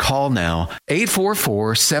option. Call now.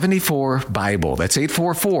 844-74-BIBLE. That's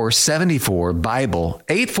 844-74-BIBLE.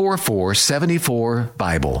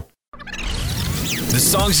 844-74-BIBLE. The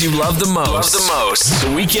songs you love the most.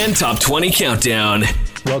 The Weekend Top 20 Countdown.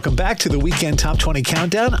 Welcome back to the Weekend Top 20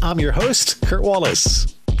 Countdown. I'm your host, Kurt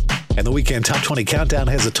Wallace. And the Weekend Top 20 Countdown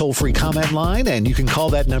has a toll-free comment line, and you can call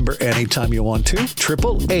that number anytime you want to.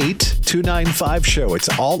 888-295-SHOW. It's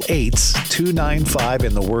all 8s, 295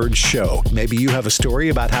 in the word show. Maybe you have a story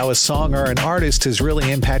about how a song or an artist has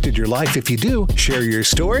really impacted your life. If you do, share your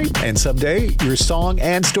story, and someday your song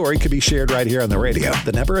and story could be shared right here on the radio.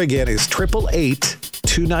 The number again is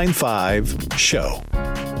 888-295-SHOW.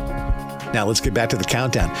 Now let's get back to the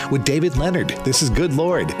countdown with David Leonard. This is Good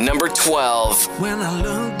Lord. Number 12. When I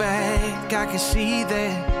look back, I can see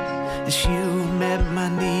that you met my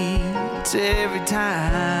needs every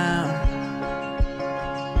time.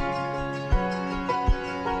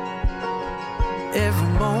 Every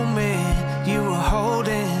moment you were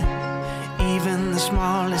holding, even the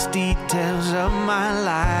smallest details of my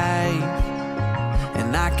life,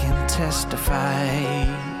 and I can testify.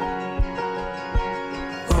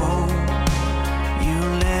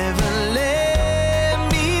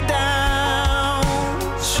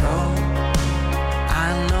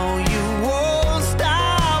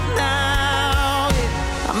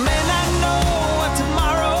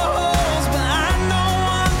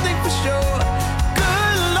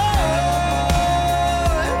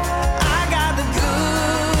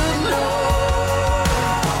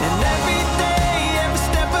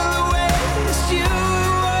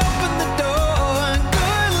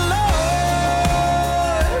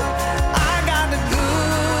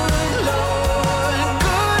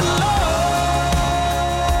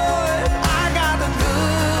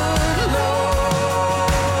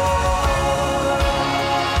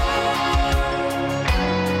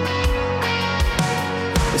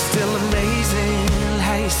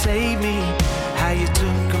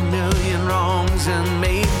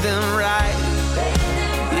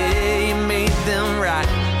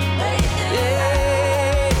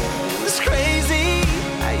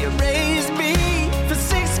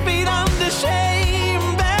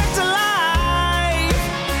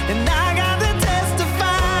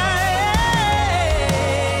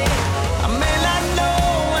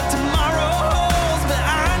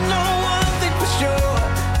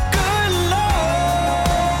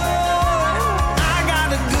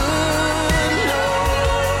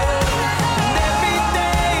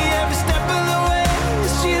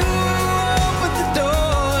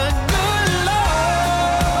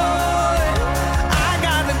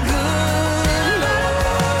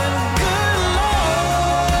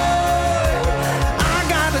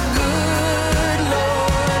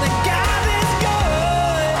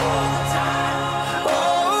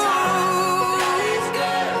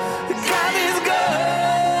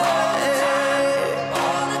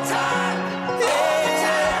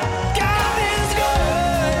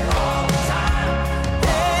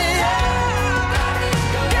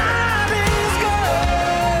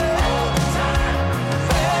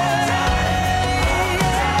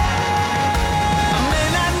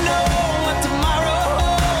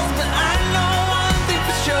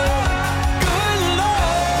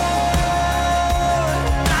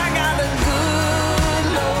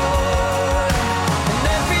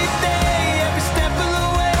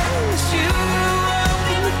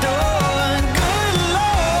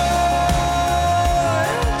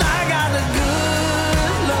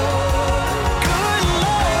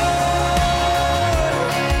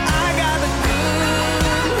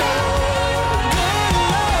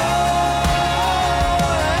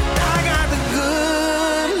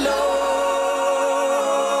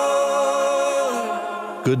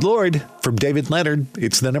 Good Lord from David Leonard.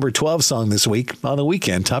 It's the number 12 song this week on the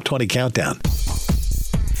Weekend Top 20 Countdown.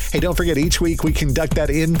 Hey, don't forget, each week we conduct that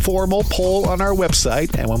informal poll on our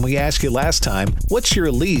website. And when we asked you last time, what's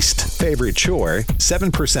your least favorite chore?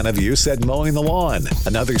 7% of you said mowing the lawn.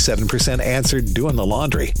 Another 7% answered doing the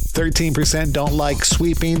laundry. 13% don't like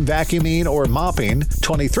sweeping, vacuuming, or mopping.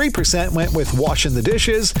 23% went with washing the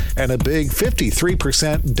dishes. And a big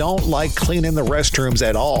 53% don't like cleaning the restrooms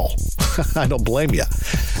at all. I don't blame you.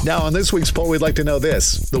 Now, on this week's poll, we'd like to know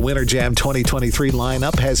this. The Winter Jam 2023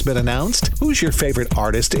 lineup has been announced. Who's your favorite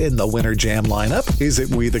artist in the Winter Jam lineup? Is it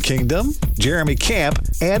We the Kingdom, Jeremy Camp,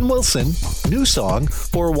 Ann Wilson, New Song,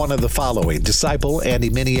 or one of the following, Disciple, Andy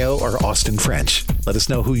Mineo, or Austin French? Let us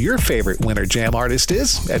know who your favorite Winter Jam artist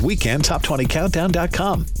is at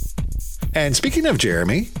weekendtop20countdown.com. And speaking of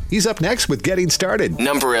Jeremy, he's up next with Getting Started.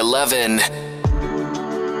 Number 11.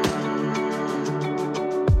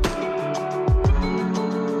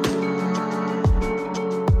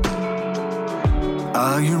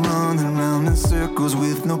 Are you running around in circles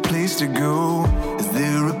with no place to go? Is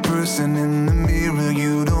there a person in the mirror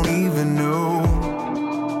you don't even know?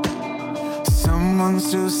 Someone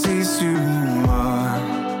still sees who you are.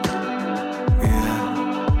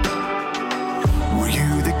 Yeah. Were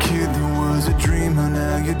you the kid that was a dreamer,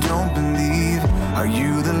 now you don't believe? Are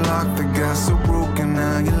you the lock that got so broken,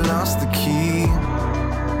 now you lost the key?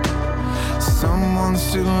 Someone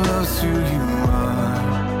still loves who you are.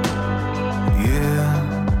 Yeah.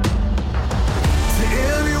 To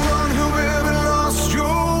everyone who ever lost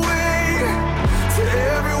your way, to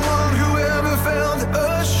everyone who ever felt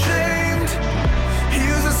ashamed,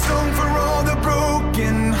 here's a song for all the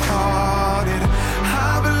broken hearted.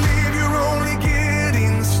 I believe you're only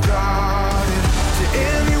getting started. To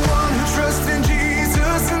anyone who trusts in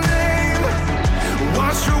Jesus' name,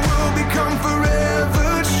 watch your world become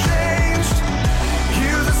forever changed.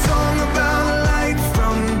 Here's a song about light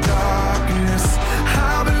from darkness.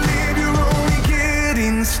 I believe you're only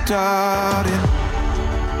getting started.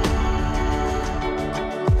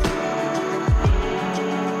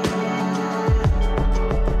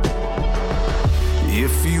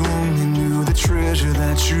 If you only knew the treasure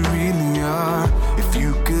that you really are, if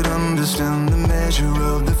you could understand the measure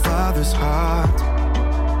of the Father's heart.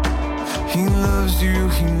 He loves you,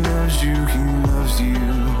 He loves you, He loves you.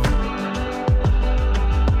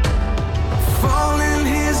 Fall in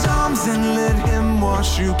His arms and let Him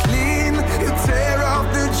wash you clean. He'll tear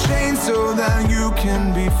off the chains so that you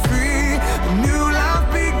can be free. A new life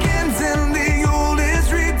begins and the old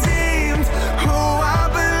is redeemed. Oh, I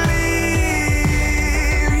believe,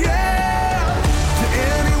 yeah. To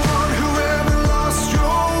anyone who ever lost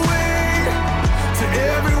your way, to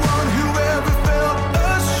everyone who ever felt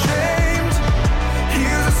ashamed,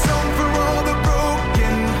 here's a song for all the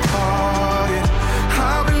broken hearted.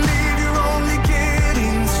 I believe you're only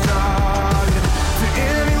getting started. To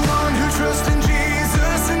anyone who trusts in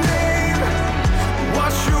Jesus' name,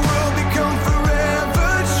 watch your world become forever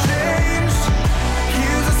changed.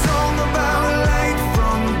 Here's a song about light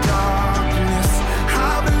from darkness.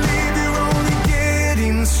 I believe you're only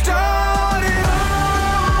getting started. He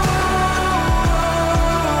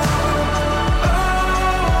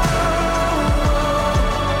loves you,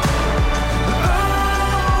 He loves you, He loves you.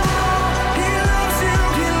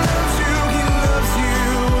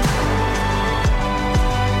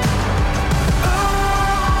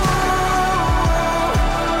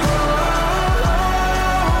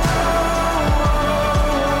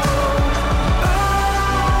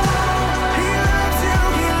 He loves you,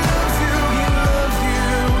 He loves you, He loves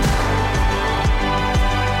you.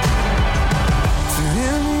 To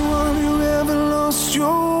anyone who ever lost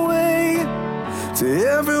your way, to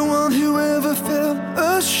everyone who ever felt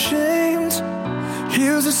ashamed,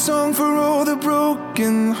 here's a song for all the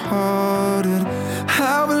broken hearted.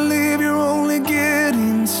 I believe you're only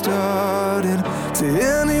getting started. To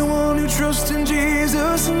anyone who trusts in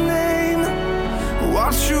Jesus' name,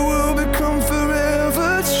 watch your world become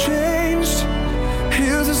forever changed.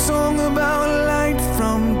 Here's a song about light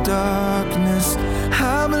from darkness.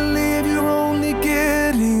 I believe you're only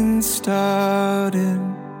getting started.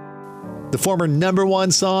 The former number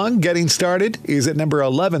one song, Getting Started, is at number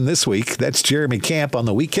 11 this week. That's Jeremy Camp on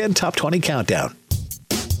the Weekend Top 20 Countdown.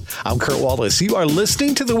 I'm Kurt Wallace. You are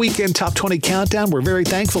listening to the Weekend Top 20 Countdown. We're very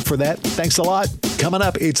thankful for that. Thanks a lot. Coming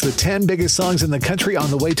up, it's the 10 biggest songs in the country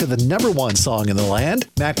on the way to the number one song in the land.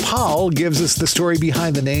 Mac Powell gives us the story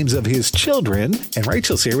behind the names of his children. And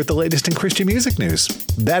Rachel's here with the latest in Christian music news.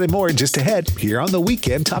 That and more just ahead here on the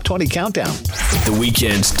Weekend Top 20 Countdown. The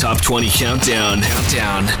Weekend Top 20 Countdown.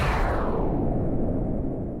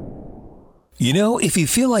 You know, if you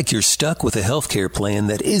feel like you're stuck with a healthcare plan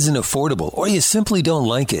that isn't affordable or you simply don't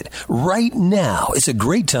like it, right now is a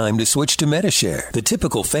great time to switch to Medishare. The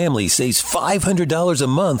typical family saves $500 a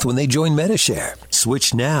month when they join Medishare.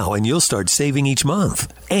 Switch now and you'll start saving each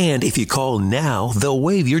month. And if you call now, they'll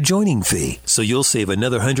waive your joining fee, so you'll save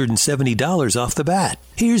another $170 off the bat.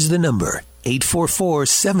 Here's the number.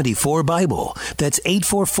 844-74-BIBLE. That's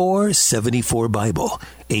 844-74-BIBLE.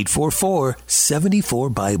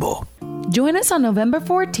 844-74-BIBLE. Join us on November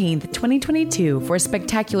 14th, 2022 for a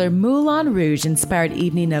spectacular Moulin Rouge-inspired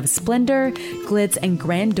evening of splendor, glitz, and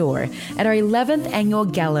grandeur at our 11th annual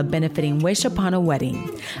gala benefiting Wish Upon a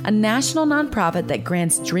Wedding, a national nonprofit that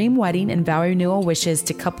grants dream wedding and vow renewal wishes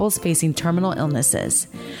to couples facing terminal illnesses.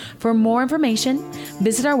 For more information,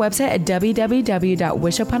 visit our website at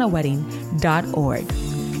www.wishuponawedding.org.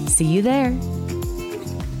 See you there.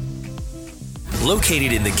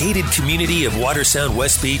 Located in the gated community of Watersound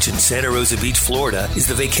West Beach in Santa Rosa Beach, Florida, is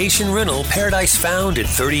the vacation rental Paradise Found at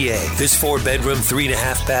 30A. This 4-bedroom,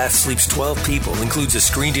 3.5-bath, sleeps 12 people, includes a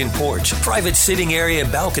screened-in porch, private sitting area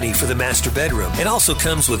and balcony for the master bedroom, and also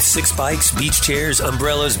comes with 6 bikes, beach chairs,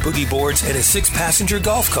 umbrellas, boogie boards, and a 6-passenger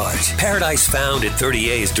golf cart. Paradise Found at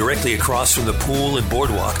 30A is directly across from the pool and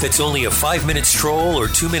boardwalk that's only a 5-minute stroll or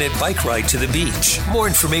 2-minute bike ride to the beach. More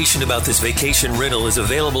information about this vacation rental is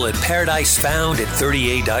available at ParadiseFound at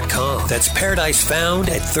 30A.com. That's ParadiseFound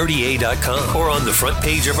at 30A.com, or on the front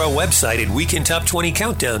page of our website at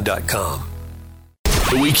WeekendTop20Countdown.com.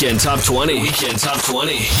 The Weekend Top 20. Weekend Top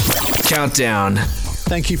 20. Countdown.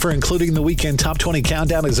 Thank you for including the Weekend Top 20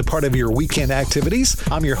 Countdown as a part of your weekend activities.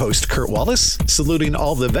 I'm your host, Kurt Wallace, saluting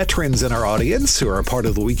all the veterans in our audience who are a part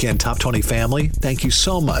of the Weekend Top 20 family. Thank you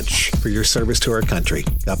so much for your service to our country.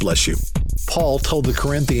 God bless you. Paul told the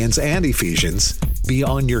Corinthians and Ephesians, be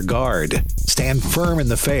on your guard. Stand firm in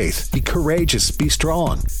the faith. Be courageous. Be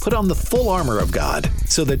strong. Put on the full armor of God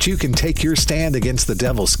so that you can take your stand against the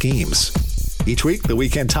devil's schemes. Each week, the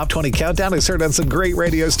Weekend Top 20 Countdown is heard on some great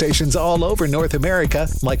radio stations all over North America,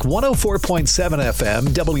 like 104.7 FM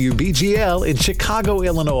WBGL in Chicago,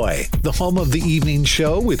 Illinois, the home of the evening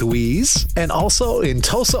show with Wheeze, and also in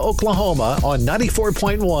Tulsa, Oklahoma on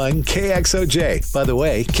 94.1 KXOJ. By the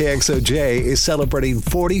way, KXOJ is celebrating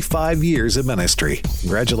 45 years of ministry.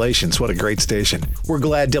 Congratulations, what a great station. We're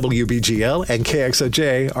glad WBGL and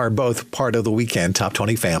KXOJ are both part of the Weekend Top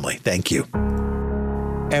 20 family. Thank you.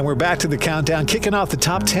 And we're back to the countdown, kicking off the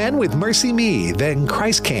top 10 with Mercy Me, Then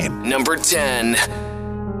Christ Came. Number 10.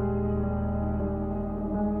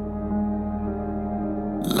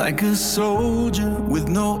 Like a soldier with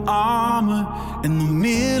no armor, in the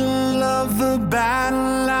middle of the battle,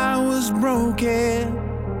 I was broken.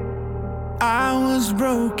 I was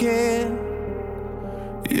broken.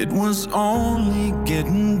 It was only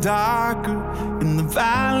getting darker. In the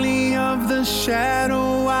valley of the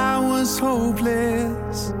shadow, I was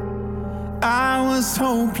hopeless. I was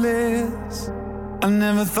hopeless. I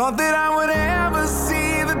never thought that I would ever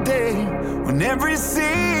see the day when every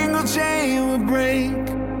single chain would break,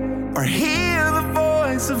 or hear the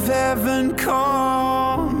voice of heaven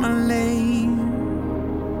call my name.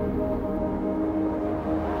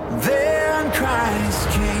 Then Christ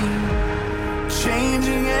came,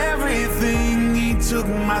 changing everything. He took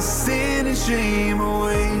my sin and shame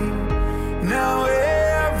away. Now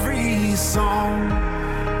every song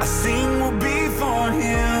I sing will be for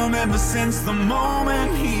him, ever since the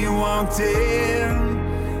moment he walked in.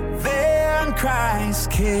 Then Christ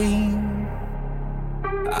came.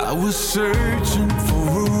 I was searching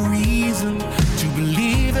for a reason to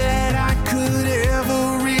believe that I could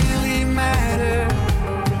ever really matter,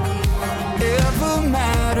 ever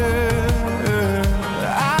matter.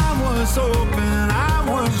 I was hoping, I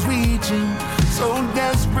was reaching, so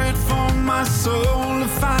desperate for my soul to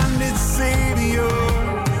find its savior.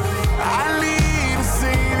 I need a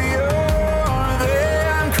savior.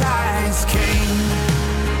 Then Christ came,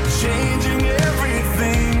 changing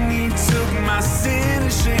everything. He took my sin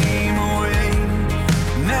and shame away.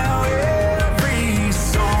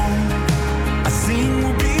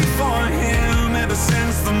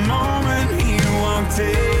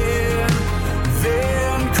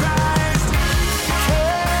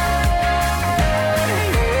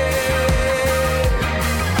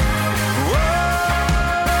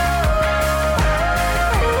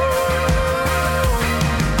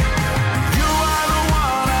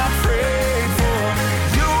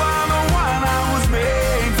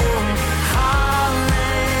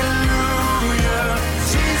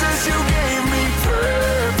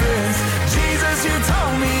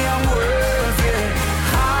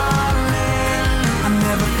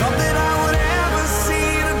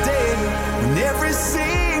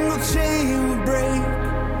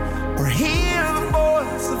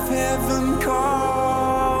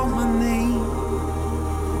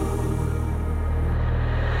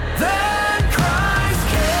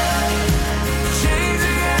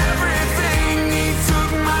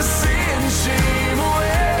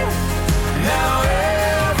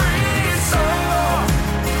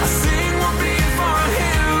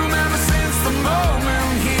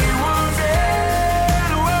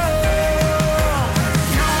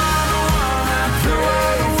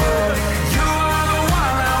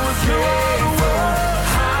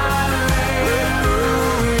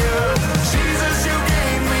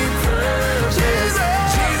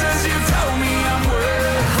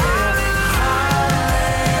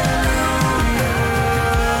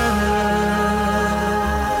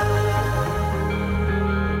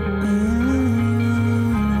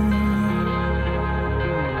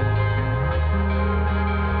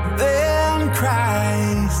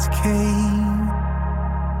 Christ came.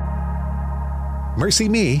 Mercy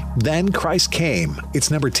Me, Then Christ Came.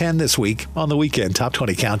 It's number 10 this week on the Weekend Top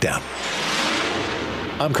 20 Countdown.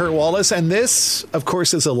 I'm Kurt Wallace, and this, of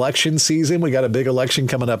course, is election season. We got a big election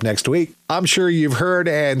coming up next week. I'm sure you've heard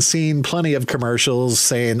and seen plenty of commercials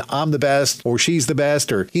saying I'm the best, or she's the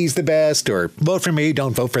best, or he's the best, or vote for me,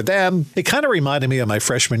 don't vote for them. It kind of reminded me of my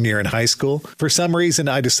freshman year in high school. For some reason,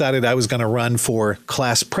 I decided I was going to run for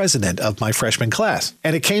class president of my freshman class.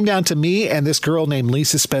 And it came down to me and this girl named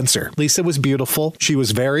Lisa Spencer. Lisa was beautiful. She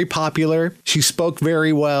was very popular. She spoke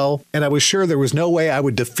very well. And I was sure there was no way I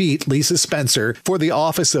would defeat Lisa Spencer for the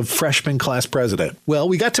office of freshman class president. Well,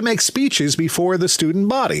 we got to make speeches before the student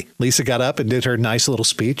body. Lisa got up and did her nice little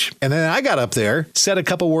speech. And then I got up there, said a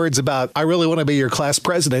couple words about, I really want to be your class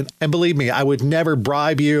president. And believe me, I would never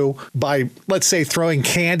bribe you by, let's say, throwing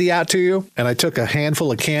candy out to you. And I took a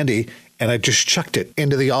handful of candy and I just chucked it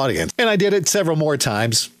into the audience. And I did it several more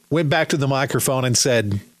times, went back to the microphone and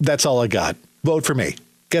said, that's all I got. Vote for me.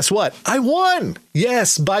 Guess what? I won!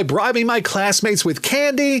 Yes, by bribing my classmates with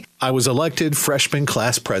candy, I was elected freshman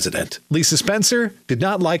class president. Lisa Spencer did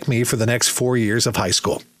not like me for the next 4 years of high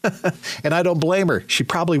school. And I don't blame her. She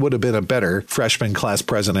probably would have been a better freshman class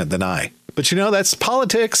president than I. But you know, that's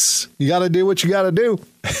politics. You got to do what you got to do.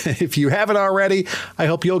 If you haven't already, I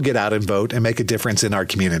hope you'll get out and vote and make a difference in our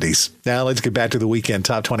communities. Now let's get back to the Weekend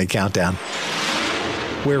Top 20 Countdown,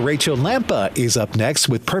 where Rachel Lampa is up next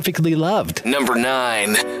with Perfectly Loved. Number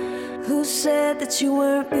 9. Who said that you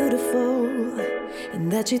weren't beautiful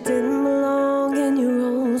and that you didn't belong in your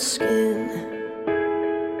own skin?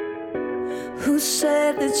 Who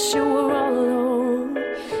said that you were all alone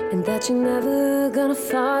and that you're never gonna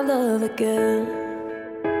find love again?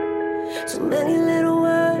 So many little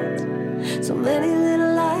words, so many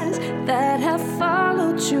little lies that have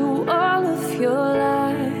followed you all of your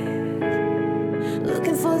life.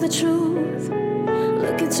 Looking for the truth,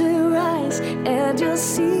 look into your eyes, and you'll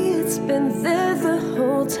see it's been there the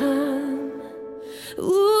whole time.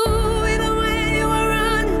 Ooh, even when you were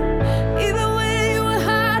running, even when you were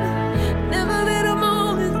hiding, never been a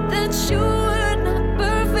moment that you were not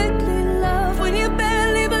perfectly loved. When you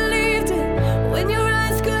barely believed it, when your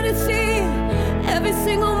eyes couldn't see it, every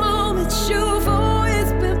single moment you've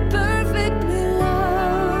always been perfectly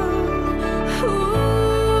loved. Ooh.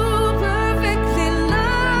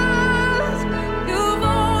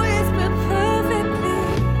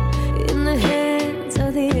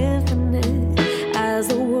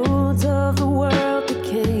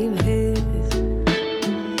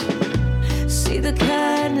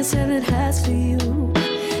 Heaven has for you,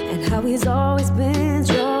 and how he's always been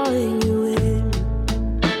drawing you in.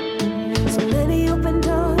 So many open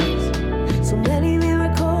doors, so many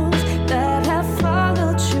miracles that have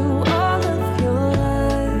followed you all of your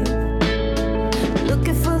life.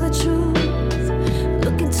 Looking for the truth,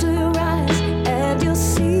 look into your eyes, and you'll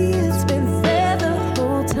see it's been there the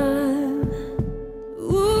whole time.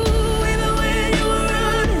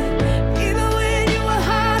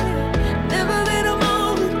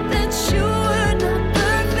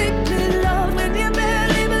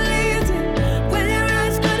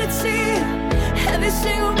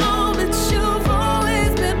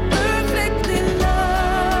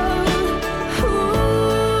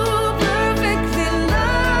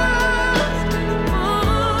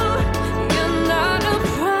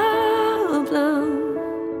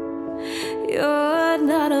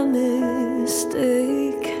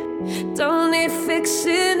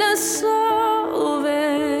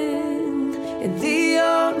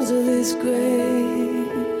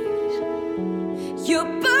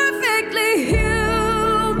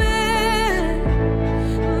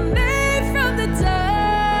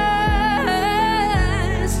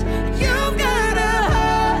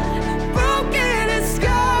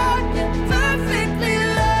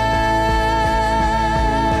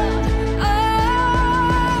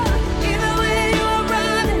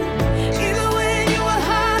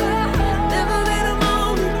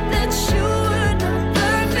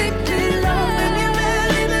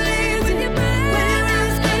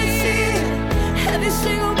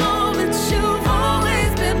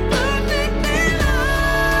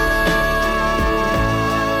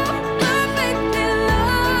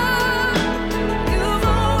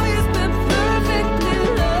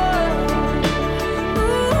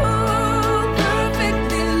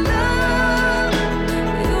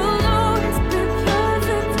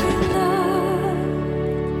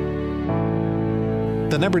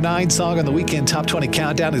 The number 9 song on the Weekend Top 20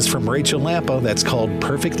 Countdown is from Rachel Lampa. That's called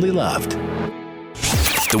Perfectly Loved.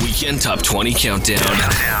 The Weekend Top 20 Countdown.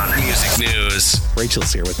 Music news.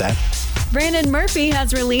 Rachel's here with that. Brandon Murphy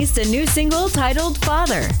has released a new single titled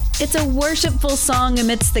Father. It's a worshipful song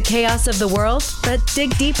amidst the chaos of the world, but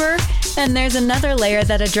dig deeper, and there's another layer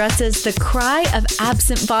that addresses the cry of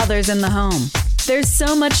absent fathers in the home. There's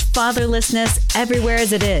so much fatherlessness everywhere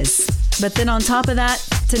as it is. But then on top of that,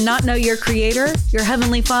 to not know your Creator, your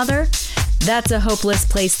Heavenly Father, that's a hopeless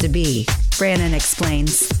place to be, Brandon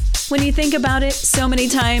explains. When you think about it, so many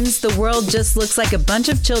times the world just looks like a bunch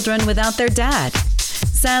of children without their dad.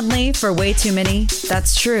 Sadly, for way too many,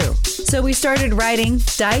 that's true. So we started writing,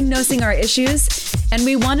 diagnosing our issues, and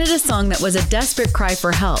we wanted a song that was a desperate cry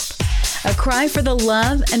for help. A cry for the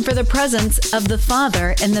love and for the presence of the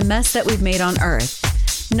Father in the mess that we've made on earth,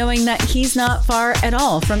 knowing that He's not far at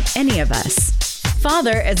all from any of us.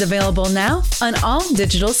 Father is available now on all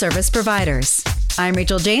digital service providers. I'm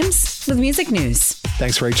Rachel James with Music News.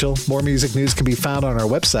 Thanks, Rachel. More music news can be found on our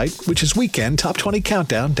website, which is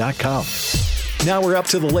weekendtop20countdown.com. Now we're up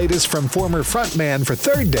to the latest from former frontman for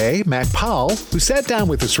Third Day, Mac Powell, who sat down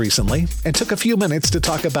with us recently and took a few minutes to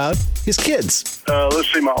talk about his kids.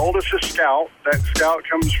 Let's see, my oldest is Scout. That Scout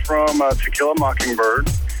comes from To Kill a Mockingbird.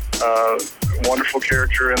 Wonderful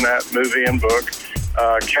character in that movie and book.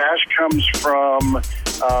 Cash comes from,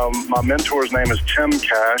 my mentor's name is Tim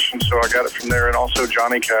Cash, and so I got it from there, and also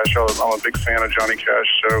Johnny Cash. I'm a big fan of Johnny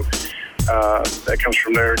Cash, so that comes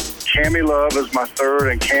from there. Cammy Love is my third,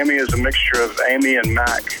 and Cammy is a mixture of Amy and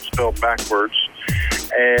Mac spelled backwards.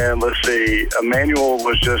 And let's see, Emmanuel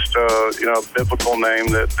was just a biblical name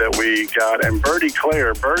that we got. And Birdie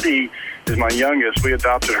Claire. Birdie is my youngest. We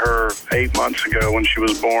adopted her 8 months ago when she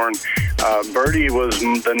was born. Birdie was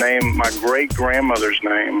the name, my great-grandmother's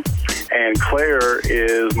name. And Claire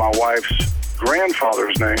is my wife's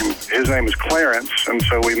grandfather's name. His name is Clarence, and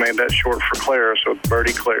so we made that short for Claire, so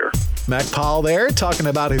Birdie Claire. Mac Powell there talking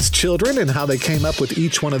about his children and how they came up with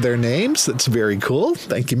each one of their names. That's very cool.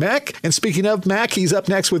 Thank you, Mac. And speaking of Mac, he's up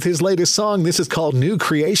next with his latest song. This is called New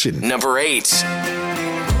Creation. Number 8.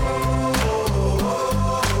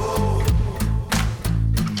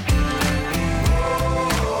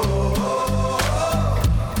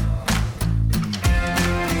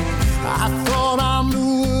 I thought I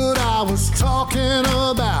knew what I was talking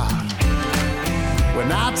about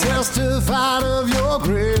when I testified of your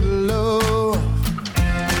great love.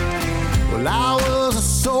 Well, I was a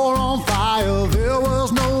soul on fire, there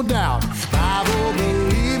was no doubt. Bible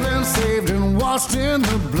believing, saved and washed in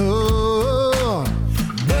the blood.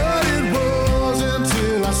 But it was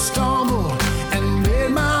until I stumbled and made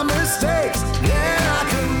my mistakes, then I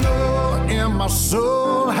could know in my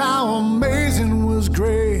soul how amazing was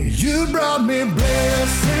grace. You brought me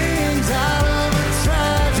blessings out of a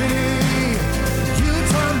tragedy. You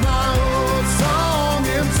turned my old song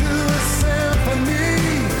into a symphony.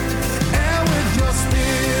 And with your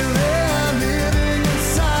spirit living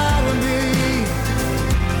inside of me,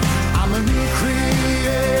 I'm a new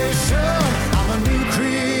creation. I'm a new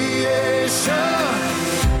creation.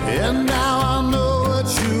 And now I know what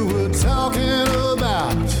you were talking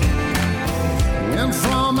about. Went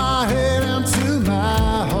from my head into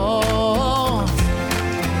my heart.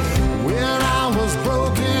 When I was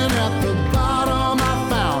broken at the bottom, I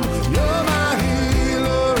found you're my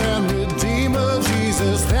healer and redeemer,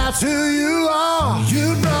 Jesus. That's who you are.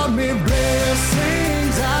 You brought me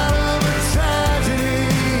blessings out of a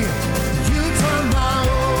tragedy. You turned my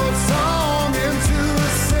old song into a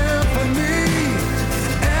symphony.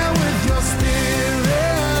 And with your spirit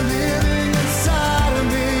living inside of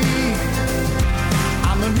me,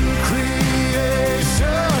 I'm a new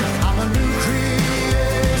creation. I'm a new creation.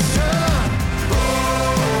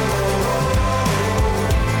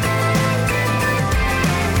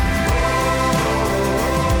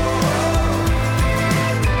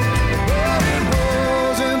 But it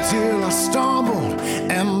was until I stumbled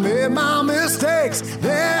and made my mistakes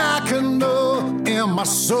that I could know in my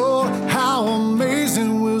soul how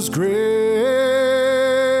amazing was grace.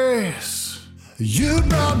 You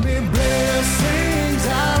brought me blessings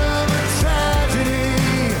out of a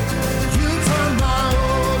tragedy. You turned my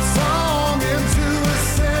old song into a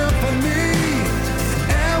symphony.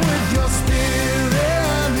 And with your spirit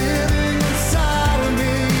living inside of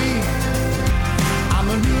me, I'm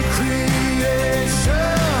a new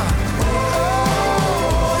creation.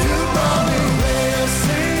 Oh, you brought me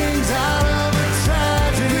blessings out of a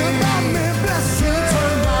tragedy. You brought me blessings. You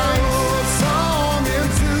turned my old song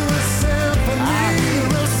into a symphony.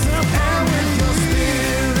 And with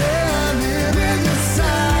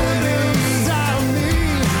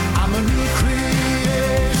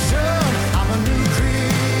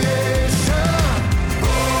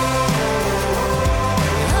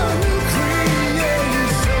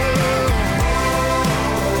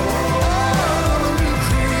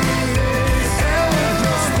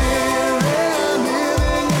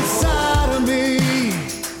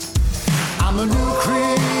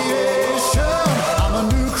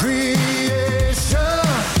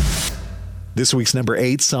This week's number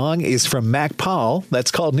 8 song is from Mac Powell.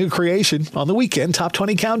 That's called New Creation on the Weekend Top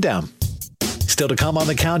 20 Countdown. Still to come on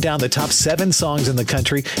the countdown, the top 7 songs in the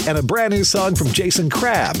country and a brand new song from Jason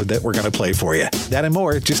Crabb that we're going to play for you. That and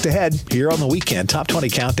more just ahead here on the Weekend Top 20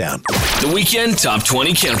 Countdown. The Weekend Top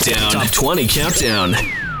 20 Countdown. Top 20 Countdown.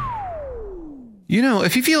 You know,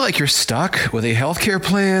 if you feel like you're stuck with a healthcare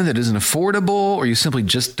plan that isn't affordable or you simply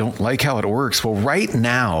just don't like how it works, well, right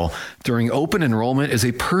now, during open enrollment is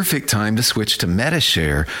a perfect time to switch to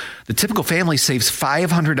Medi-Share. The typical family saves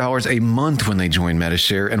 $500 a month when they join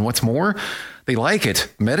Medi-Share, and what's more, they like it.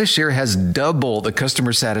 Medi-Share has double the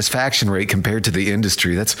customer satisfaction rate compared to the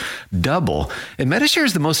industry. That's double. And Medi-Share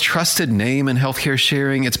is the most trusted name in healthcare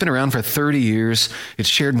sharing. It's been around for 30 years. It's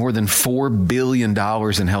shared more than $4 billion in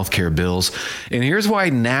healthcare bills. And here's why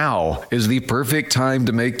now is the perfect time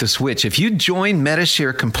to make the switch. If you join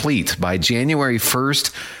Medi-Share Complete by January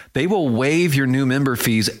 1st, they will waive your new member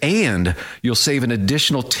fees and you'll save an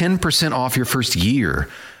additional 10% off your first year.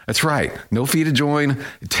 That's right. No fee to join,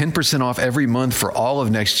 10% off every month for all of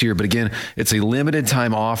next year. But again, it's a limited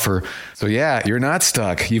time offer. So yeah, you're not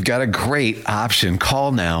stuck. You've got a great option.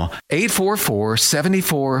 Call now.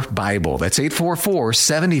 844-74-BIBLE. That's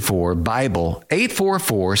 844-74-BIBLE.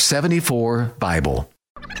 844-74-BIBLE.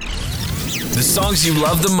 The songs you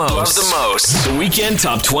love the most. The Weekend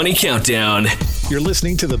Top 20 Countdown. You're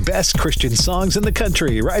listening to the best Christian songs in the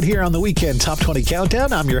country right here on the Weekend Top 20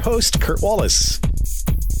 Countdown. I'm your host, Kurt Wallace.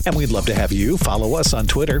 And we'd love to have you follow us on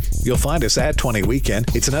Twitter. You'll find us at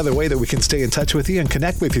 20Weekend. It's another way that we can stay in touch with you and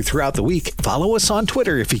connect with you throughout the week. Follow us on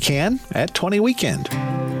Twitter if you can at 20Weekend.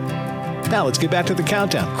 Now let's get back to the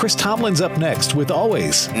countdown. Chris Tomlin's up next with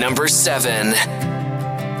Always. Number 7.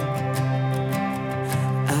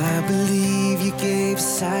 I believe you gave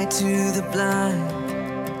sight to the blind.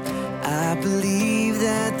 I believe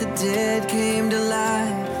that the dead came to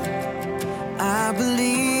life. I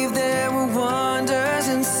believe there were wonders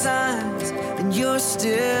and signs, and you're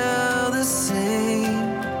still the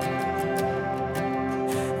same.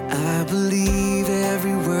 I believe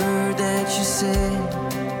every word that you said.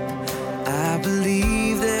 I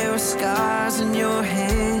believe there were scars in your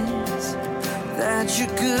hands, that your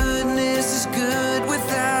goodness is good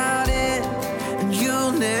without it, and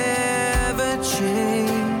you'll never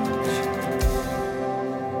change.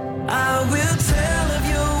 I will tell of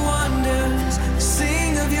your wonders,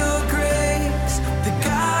 sing of your grace. The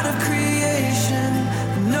God of creation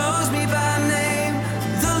knows me by name.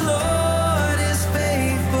 The Lord is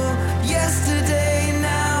faithful, yesterday,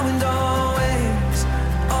 now, and always,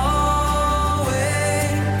 always.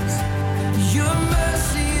 Your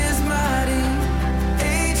mercy is mighty,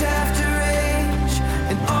 age after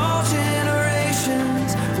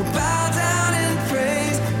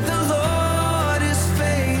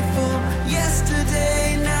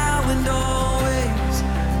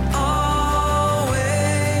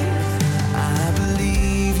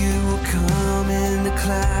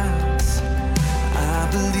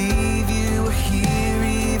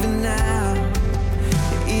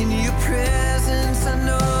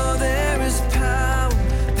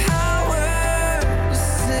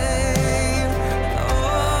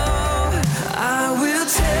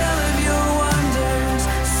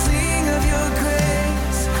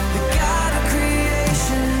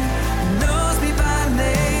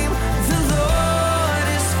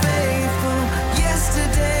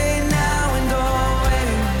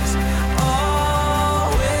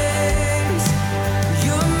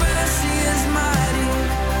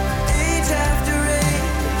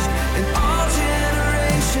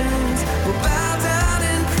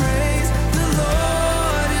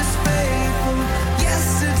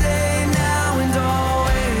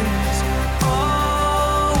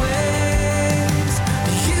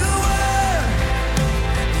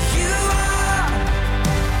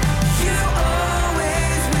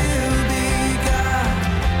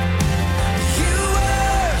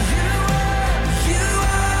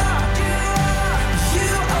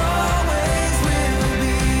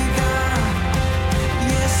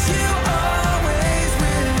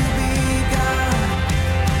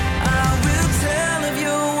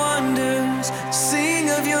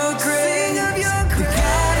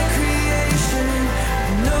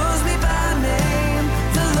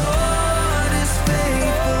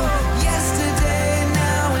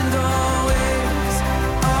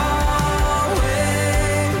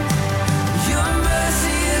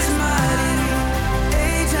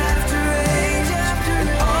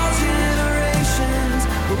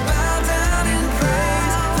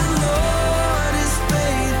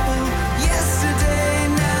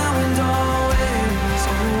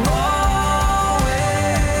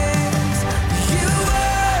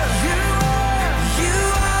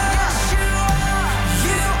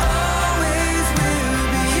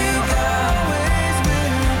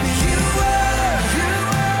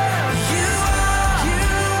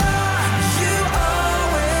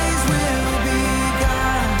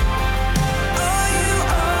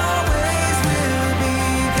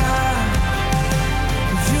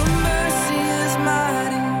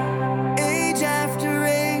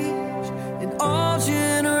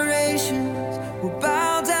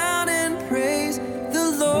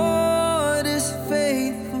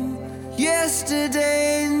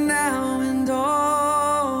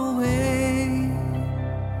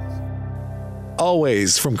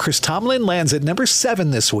Always from Chris Tomlin lands at number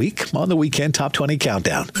 7 this week on the Weekend Top 20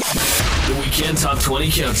 Countdown. The Weekend Top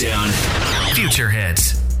 20 Countdown. Future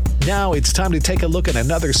hits. Now it's time to take a look at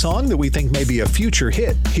another song that we think may be a future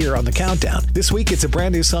hit here on the Countdown. This week, it's a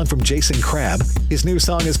brand new song from Jason Crabb. His new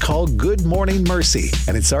song is called Good Morning Mercy,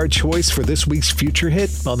 and it's our choice for this week's future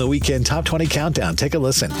hit on the Weekend Top 20 Countdown. Take a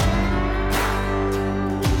listen.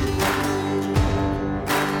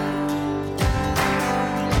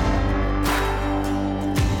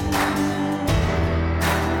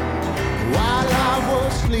 While I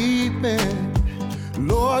was sleeping,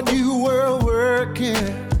 Lord, you were working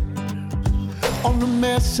on the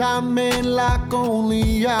mess I made like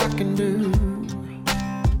only I can do.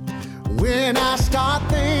 When I start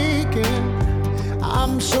thinking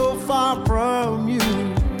I'm so far from you,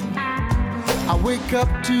 I wake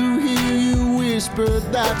up to hear you whisper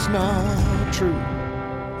that's not true.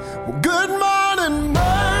 Well, good morning,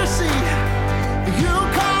 mercy. You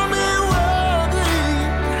call me worthy.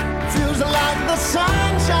 Feels like the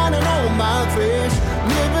sun shining on my face.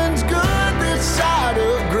 Living's good this side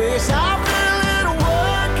of grace. I feel it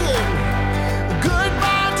working.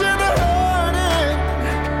 Goodbye to the hurting.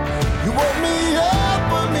 You woke me up,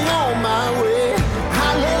 put me on my way.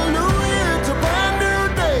 Hallelujah, it's a brand new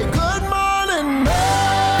day. Good morning,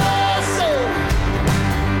 mercy.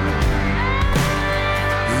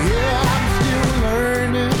 Yeah, I'm still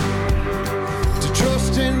learning to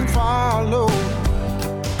trust and follow.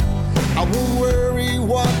 I won't worry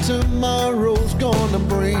what tomorrow's gonna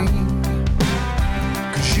bring,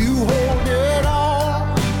 'cause you hold it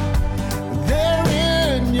all there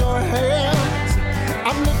in your hands.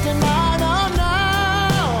 I'm looking right on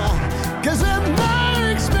now, 'cause it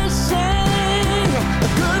makes me sing.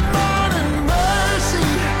 Good morning, mercy.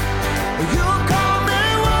 You call me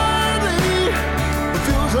worthy. It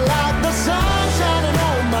feels like the sun shining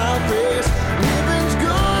on my face. Living's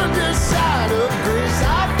good this side of grace. I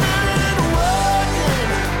feel it working.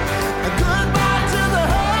 Goodbye to the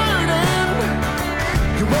hurting.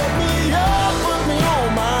 You woke me up, put me on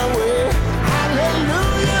my way.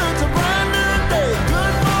 Hallelujah, it's a brand new day.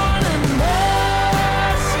 Good morning,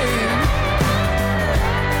 mercy.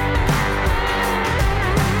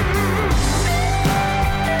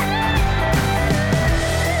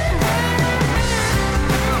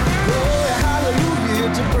 Oh, hallelujah,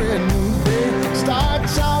 it's a brand new day.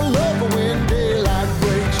 Starts all over when daylight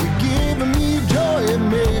breaks. You're giving me joy, it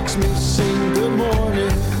makes me sing. Good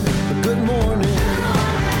morning, good morning.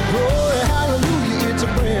 Oh, hallelujah, it's a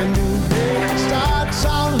brand new day. Starts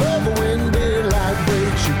all over when daylight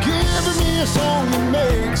breaks. You're giving me a song that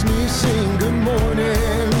makes me sing. Good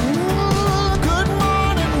morning. Oh, good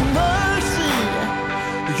morning, mercy.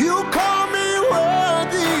 You call me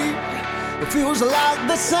worthy. It feels like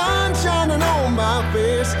the sun shining on my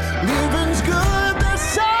face. Living's good, the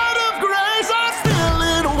side of grace. I feel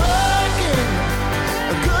it working.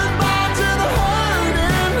 Goodbye to the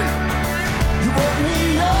hurting. You woke me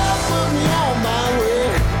up, put me on my way.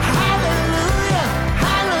 Hallelujah,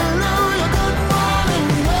 hallelujah. Good morning,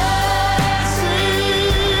 mercy.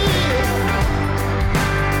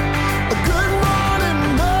 Good morning,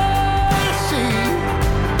 mercy.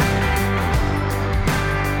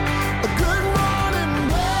 Good morning,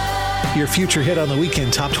 mercy. Your future hit on the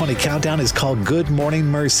Weekend Top 20 Countdown is called Good Morning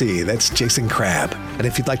Mercy. That's Jason Crabb. And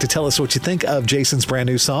if you'd like to tell us what you think of Jason's brand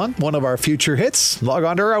new song, one of our future hits, log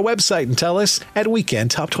on to our website and tell us at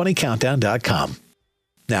weekendtop20countdown.com.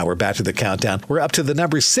 Now we're back to the countdown. We're up to the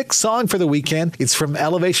number 6 song for the weekend. It's from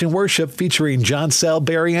Elevation Worship featuring John Cell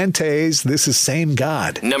Barrientos. This is Same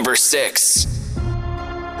God. Number 6.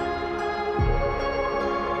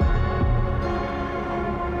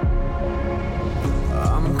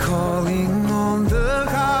 I'm calling on the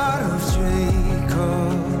God of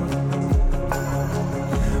Jacob,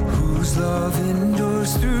 whose love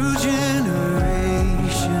endures through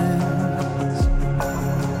generations.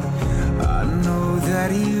 I know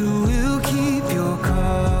that you will keep your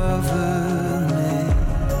covenant.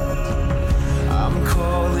 I'm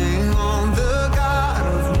calling on the God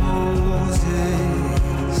of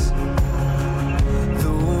Moses,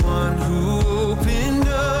 the one who opened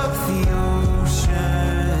up the ocean.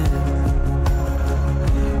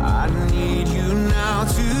 I need you now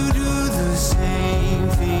to do the same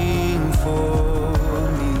thing for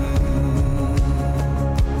me.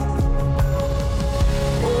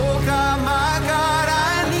 Oh God, my God,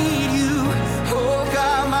 I need you. Oh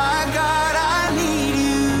God, my God, I need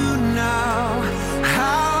you now.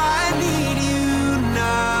 How I need you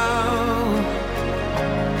now.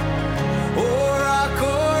 Oh rock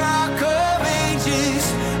of ages,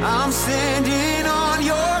 I'm standing on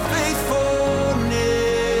your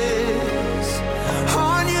faithfulness.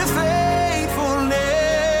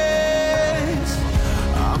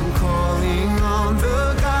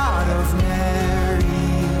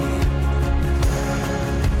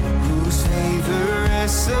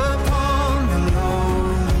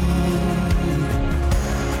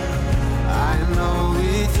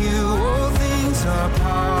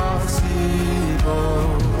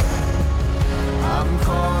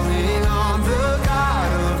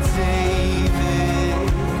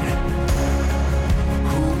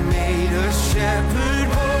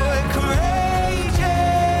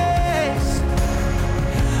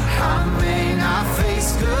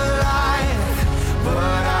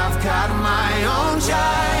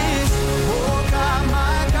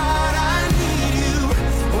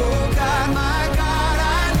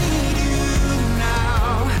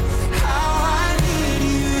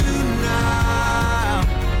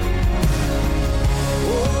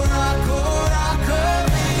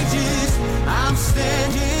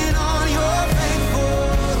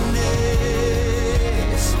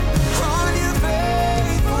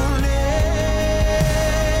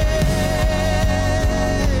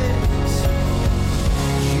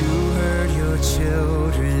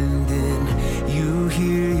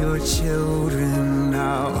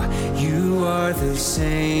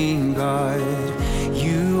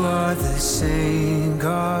 the same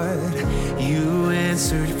God. You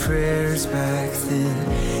answered prayers back then,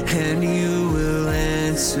 and you will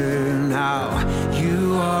answer now.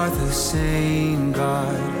 You are the same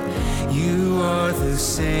God. You are the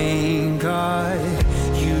same God.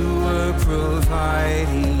 You were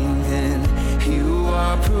providing then, you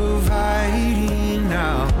are providing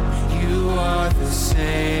now. You are the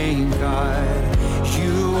same God.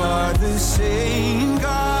 You are the same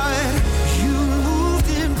God. You moved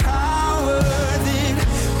in power then,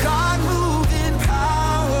 God moved in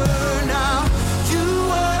power now. You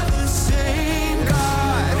are the same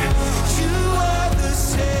God. You are the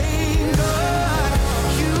same God.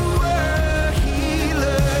 You were a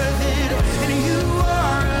healer then, and you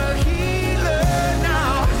are a healer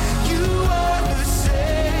now. You are the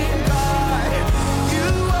same God.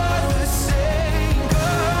 You are the same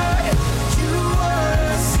God. You are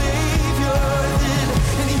a savior then,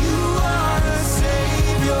 and you are a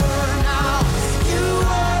savior now. You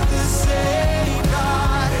are the same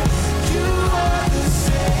God. You are the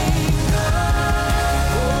same God.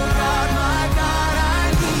 Oh God, my God,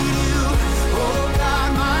 I need you. Oh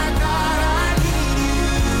God, my God, I need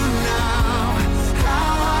you now.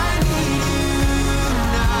 How I need you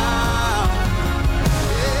now.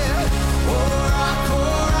 Yeah. Oh rock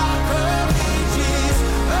of ages,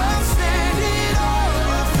 I'm standing on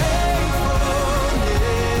your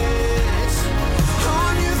faithfulness,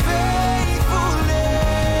 on your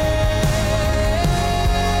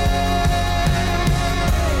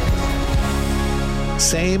faithfulness.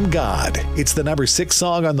 Same God. It's the number 6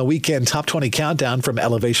 song on the weekend Top 20 Countdown from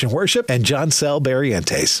Elevation Worship and Joncel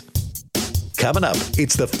Barrientos. Coming up,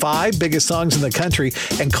 it's the 5 biggest songs in the country,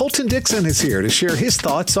 and Colton Dixon is here to share his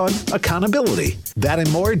thoughts on accountability. That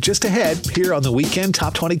and more just ahead here on the weekend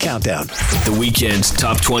Top 20 Countdown. The weekend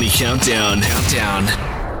Top 20 Countdown.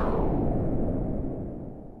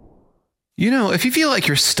 You know, if you feel like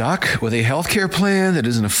you're stuck with a healthcare plan that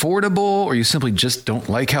isn't affordable, or you simply just don't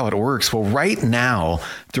like how it works, well, right now,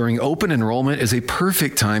 during open enrollment is a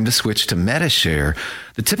perfect time to switch to Medi-Share.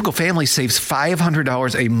 The typical family saves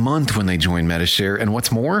 $500 a month when they join Medi-Share, and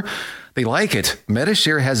what's more, they like it.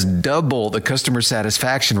 Medi-Share has double the customer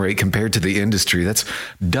satisfaction rate compared to the industry. That's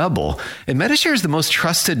double. And Medi-Share is the most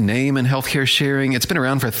trusted name in healthcare sharing. It's been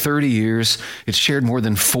around for 30 years. It's shared more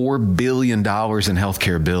than $4 billion in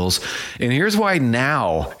healthcare bills. And here's why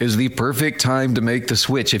now is the perfect time to make the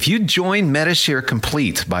switch. If you join Medi-Share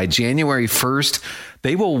Complete by January 1st,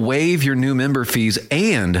 they will waive your new member fees,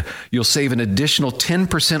 and you'll save an additional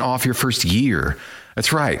 10% off your first year.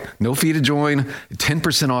 That's right. No fee to join,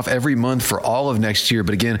 10% off every month for all of next year.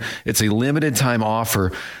 But again, it's a limited time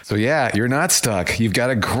offer. So yeah, you're not stuck. You've got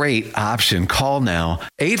a great option. Call now.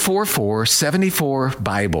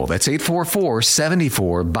 844-74-BIBLE. That's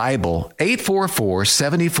 844-74-BIBLE.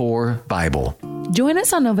 844-74-BIBLE. Join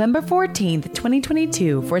us on November 14th,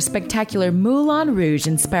 2022 for a spectacular Moulin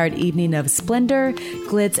Rouge-inspired evening of splendor,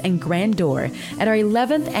 glitz, and grandeur at our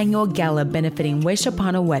 11th annual gala benefiting Wish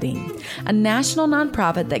Upon a Wedding, a national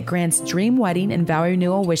nonprofit that grants dream wedding and vow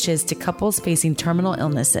renewal wishes to couples facing terminal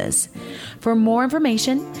illnesses. For more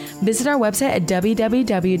information, visit our website at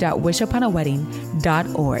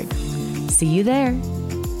www.wishuponawedding.org. See you there.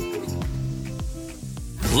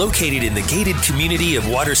 Located in the gated community of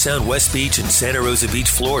Watersound West Beach in Santa Rosa Beach,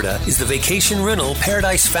 Florida, is the vacation rental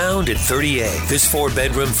Paradise Found at 30A. This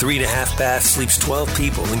 4-bedroom, 3.5-bath, sleeps 12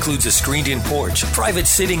 people, includes a screened-in porch, private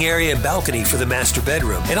sitting area and balcony for the master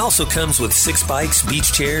bedroom, and also comes with 6 bikes,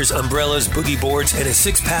 beach chairs, umbrellas, boogie boards, and a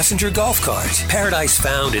 6-passenger golf cart. Paradise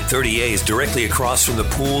Found at 30A is directly across from the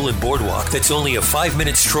pool and boardwalk that's only a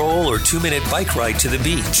 5-minute stroll or 2-minute bike ride to the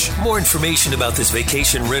beach. More information about this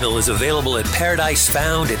vacation rental is available at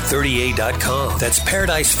ParadiseFound at 30A.com. That's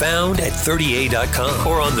ParadiseFound at 30A.com,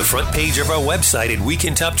 or on the front page of our website at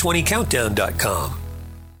WeekendTop20Countdown.com.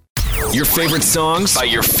 Your favorite songs by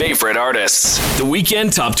your favorite artists. The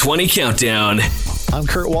Weekend Top 20 Countdown. I'm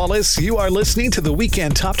Kurt Wallace. You are listening to the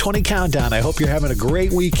Weekend Top 20 Countdown. I hope you're having a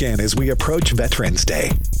great weekend as we approach Veterans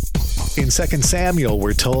Day. In 2 Samuel,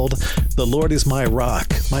 we're told, "The Lord is my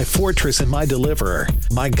rock, my fortress and my deliverer.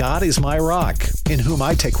 My God is my rock, in whom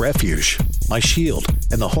I take refuge, my shield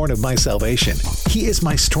and the horn of my salvation. He is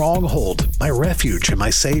my stronghold, my refuge and my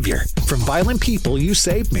savior. From violent people you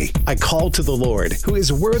saved me. I called to the Lord, who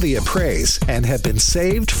is worthy of praise, and have been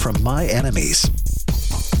saved from my enemies."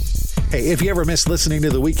 Hey, if you ever miss listening to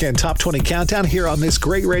the Weekend Top 20 Countdown here on this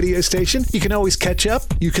great radio station, you can always catch up.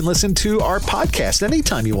 You can listen to our podcast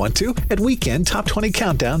anytime you want to at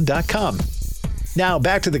WeekendTop20Countdown.com. Now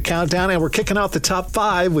back to the countdown, and we're kicking off the top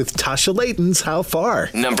 5 with Tasha Layton's How Far.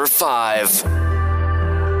 Number 5.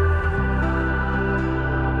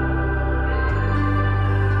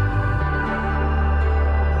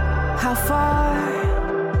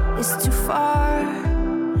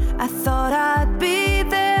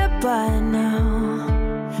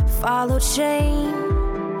 chain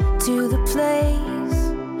to the place.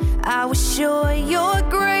 I was sure your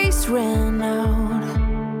grace ran out.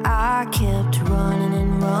 I kept running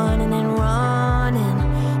and running and running.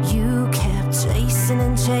 You kept chasing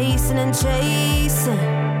and chasing and chasing.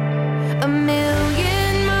 A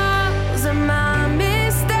million miles of my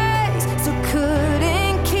mistakes, so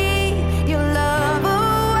couldn't keep your love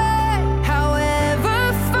away.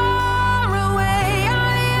 However far away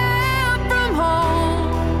I am from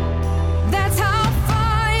home, that's how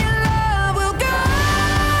far your love will go.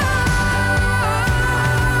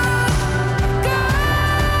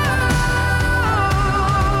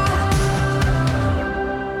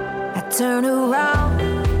 I turn around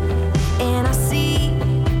and I see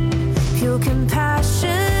pure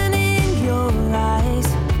compassion in your eyes.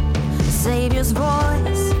 Savior's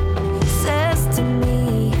voice says to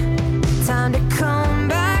me, time to come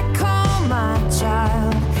back home, my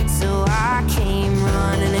child. So I came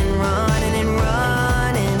running and running and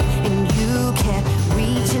running, and you kept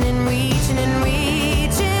reaching and reaching and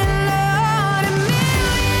reaching. Lord, a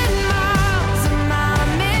million miles of my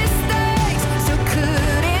mistakes, so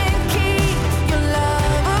couldn't keep your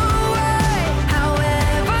love away.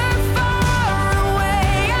 However far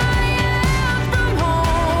away I am from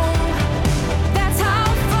home, that's how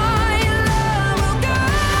far your love will go.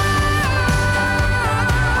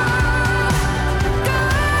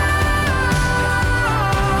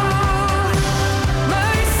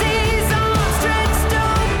 Mercy's arms stretched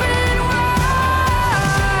open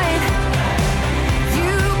wide.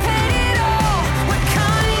 You paid it all. What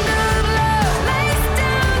kind of love lays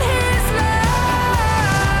down his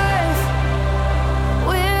life?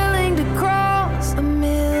 Willing to cross a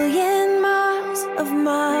million miles of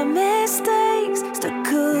my mistakes, still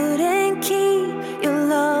couldn't keep your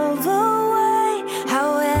love away.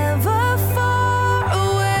 However far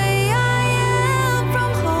away I am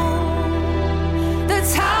from home,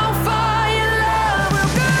 that's how far your love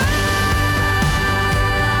will go.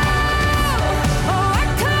 Oh, I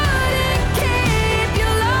couldn't keep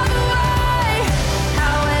your love away.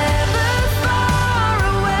 However far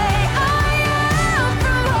away I am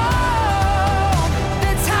from home,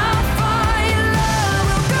 that's how far your love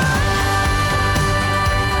will go.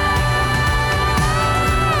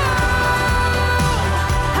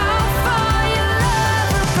 How far your love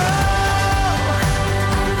will go.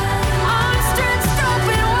 Arms stretched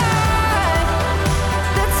open wide.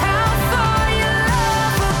 That's how far your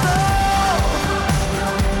love will go.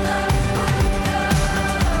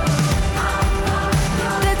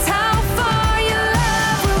 That's how far your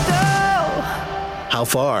love will go. How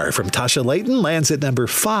Far from Tasha Layton lands at number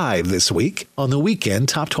 5 this week on the Weekend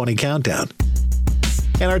Top 20 Countdown.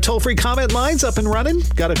 And our toll-free comment line's up and running.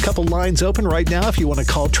 Got a couple lines open right now if you want to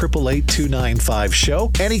call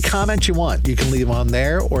 888-295-SHOW. Any comment you want, you can leave on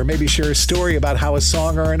there, or maybe share a story about how a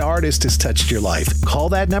song or an artist has touched your life. Call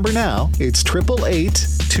that number now. It's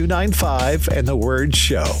 888-295 and the word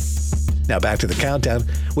SHOW. Now back to the countdown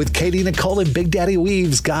with Katie Nicole and Big Daddy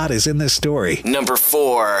Weave's God Is in This Story. Number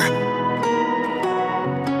 4.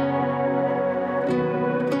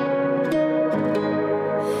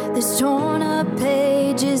 There's torn up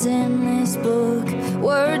pages in this book,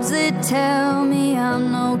 words that tell me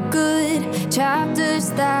I'm no good,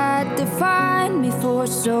 chapters that define me for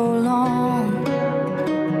so long.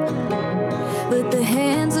 But the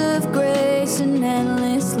hands of grace and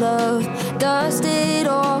endless love dusted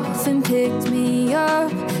off and picked me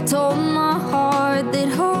up, told my heart that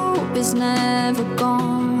hope is never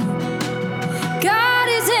gone. God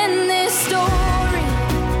is in this story.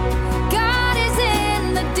 God is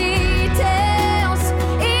in the details,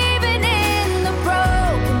 even in the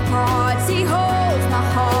broken parts. He holds my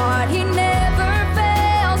heart. He never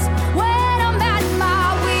fails. When I'm at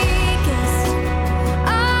my weakest,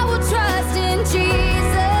 I will trust in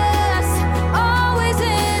Jesus. Always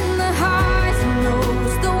in the highs, He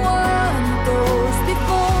knows the one who goes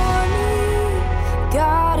before me.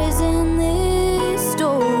 God is in this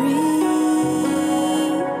story.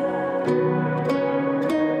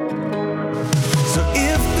 So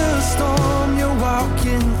if the storm you're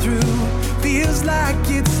walking through feels like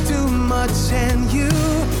it's too much and you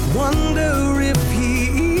wonder if He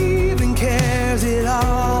even cares at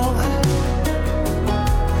all,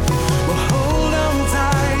 well, hold on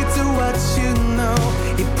tight to what you know.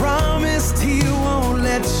 He promised He won't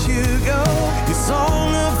let you go. Your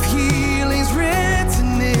song of healing's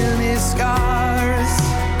written in His scars.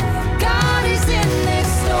 God is in this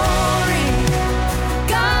story.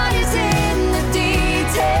 God is in the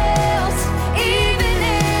details, even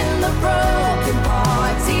in the broken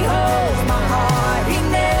parts. He holds my heart. He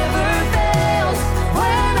never fails.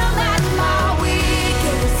 When I'm at my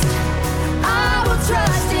weakest,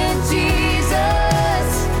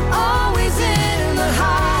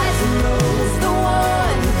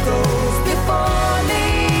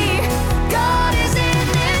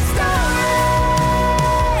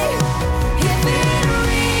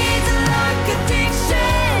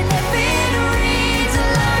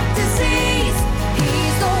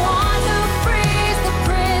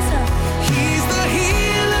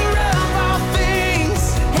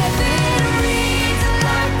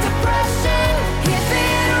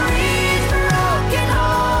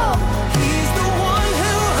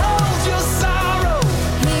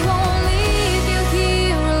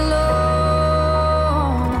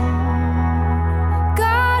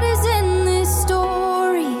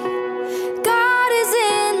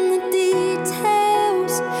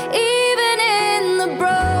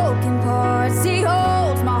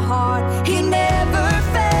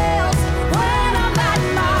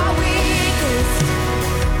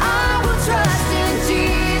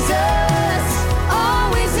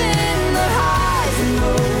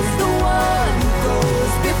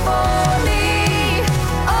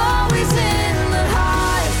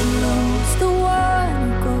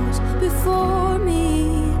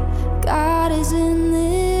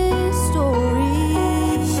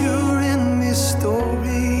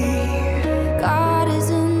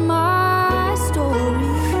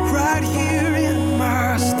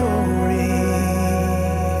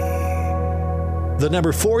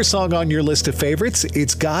 number 4 song on your list of favorites,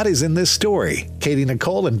 it's God is in This Story. Katie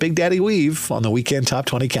Nicole and Big Daddy Weave on the Weekend Top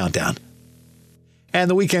 20 Countdown. And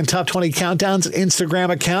the Weekend Top 20 Countdown's Instagram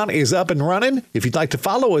account is up and running. If you'd like to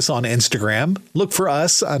follow us on Instagram, look for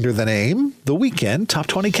us under the name The Weekend Top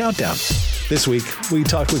 20 Countdown. This week, we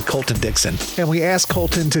talked with Colton Dixon, and we asked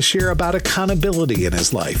Colton to share about accountability in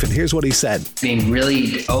his life. And here's what he said. Being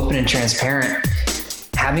really open and transparent,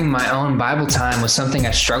 having my own Bible time was something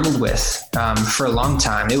I struggled with for a long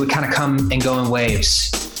time. It would kind of come and go in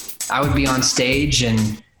waves. I would be on stage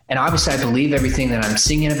and obviously I believe everything that I'm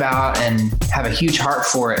singing about and have a huge heart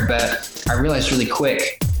for it. But I realized really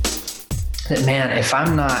quick that, man, if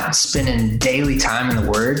I'm not spending daily time in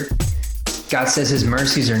the Word, God says His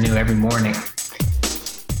mercies are new every morning.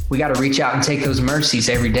 We got to reach out and take those mercies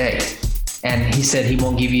every day. And He said He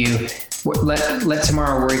won't give you, let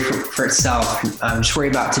tomorrow worry for itself. Just worry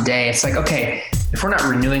about today. It's like, okay, if we're not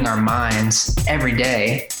renewing our minds every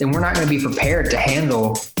day, then we're not going to be prepared to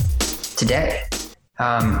handle today.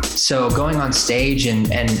 So going on stage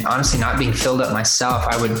and honestly not being filled up myself,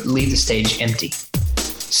 I would leave the stage empty.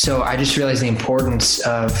 So I just realized the importance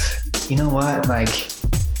of, you know what, like,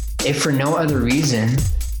 if for no other reason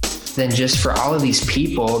than just for all of these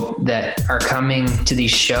people that are coming to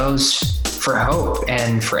these shows for hope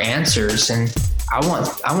and for answers. And I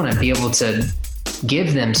want to be able to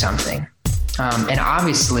give them something. And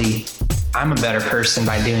obviously I'm a better person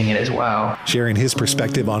by doing it as well. Sharing his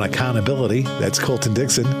perspective on accountability, that's Colton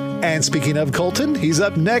Dixon. And speaking of Colton, he's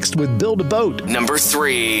up next with Build a Boat. Number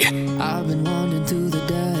 3. I've been wandering through the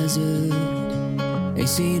desert, ain't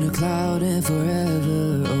seen a cloud in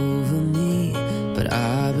forever over me, but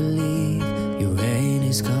I believe your rain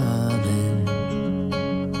is coming.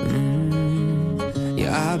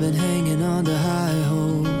 Yeah, I've been hanging on to high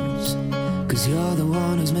hopes, 'cause you're the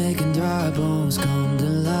one who's making dry bones come to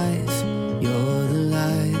life. You're the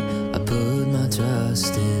light I put my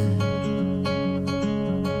trust in.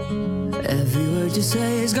 Every word you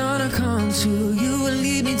say is gonna come true. You will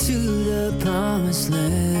lead me to the promised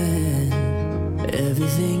land.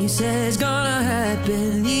 Everything you say is gonna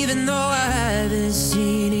happen, even though I haven't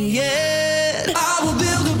seen it yet. I will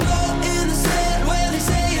build a boat in the sand where they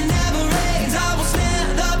say it never rains. I will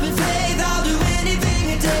stand up in faith. I'll do anything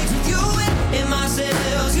it takes with you in my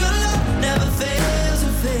sails. Your love never fails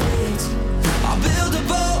or fades. I'll build a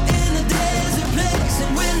boat in the desert place,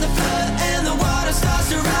 and when the flood and the water starts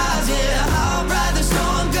to rise, yeah, I'll ride the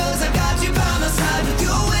storm, 'cause I got you by my side. With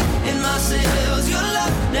you in my sails, your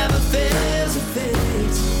love never fails or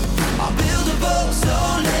fades. I'll build a boat, so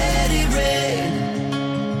let it rain.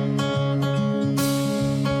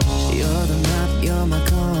 You're the map, you're my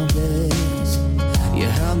compass. You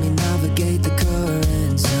help me navigate the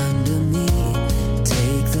currents under me.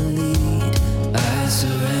 Take the lead, I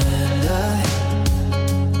surrender.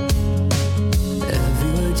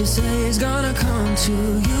 Every word you say is gonna come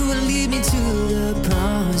true. You will lead me to the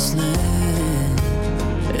promised land.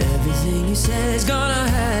 Everything you say is gonna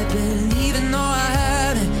happen, even though I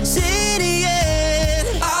haven't seen it yet.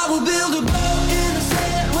 I will build a boat in the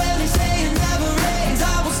sand where they say it never rains.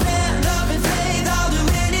 I will stand up in faith. I'll do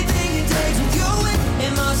anything it takes with you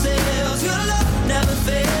in my sails. Your love never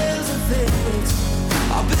fails or fades.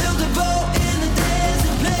 I'll build a boat in the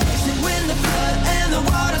desert place, and when the flood and the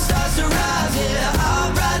water starts to rise, yeah,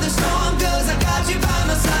 I'll ride the storm, 'cause I got you by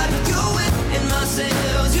my side. With you in my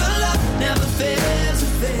sails, your love never fails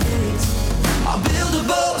or fades. I'll build a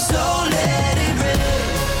boat, so let it rain.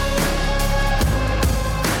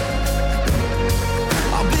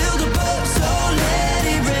 I'll build a boat, so let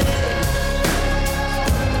it rain.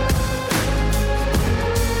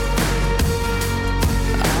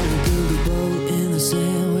 I will build a boat in the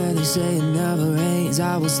sand where they say it never rains.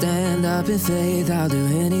 I will stand up in faith. I'll do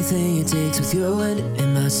anything it takes with you and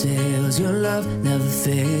in my sails. Your love never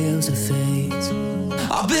fails or fades.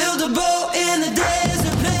 I'll build a boat in the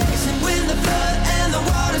desert place, and when the flood and the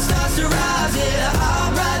water starts to rise, yeah,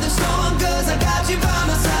 I'll ride the storm, 'cause I got you by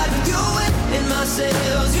my side. With you in my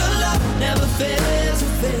sails, your love never fails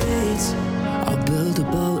or fades. I'll build a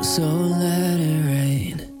boat, so let it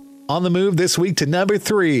rain. On the move this week to number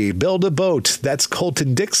 3, Build a Boat. That's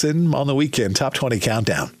Colton Dixon on the Weekend Top 20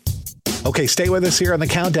 Countdown. Okay, stay with us here on the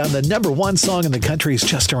countdown. The number 1 song in the country is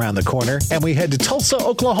just around the corner, and we head to Tulsa,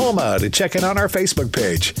 Oklahoma to check in on our Facebook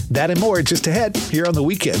page. That and more just ahead here on the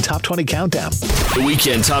Weekend Top 20 Countdown. The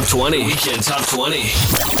Weekend Top 20. Weekend Top 20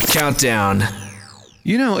 Countdown.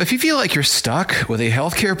 You know, if you feel like you're stuck with a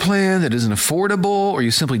healthcare plan that isn't affordable, or you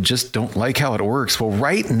simply just don't like how it works, well,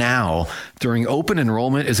 right now, during open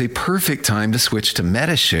enrollment is a perfect time to switch to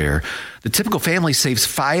Medi-Share. The typical family saves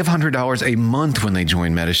 $500 a month when they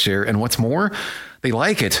join Medi-Share, and what's more, They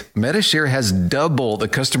like it. Medi-Share has double the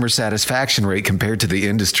customer satisfaction rate compared to the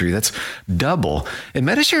industry. That's double. And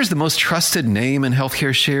Medi-Share is the most trusted name in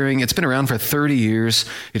healthcare sharing. It's been around for 30 years.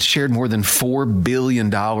 It's shared more than $4 billion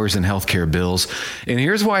in healthcare bills. And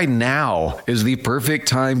here's why now is the perfect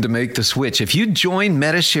time to make the switch. If you join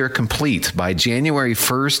Medi-Share Complete by January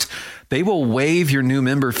 1st, they will waive your new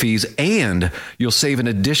member fees and you'll save an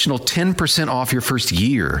additional 10% off your first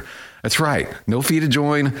year. That's right. No fee to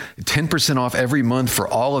join, 10% off every month for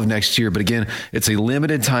all of next year. But again, it's a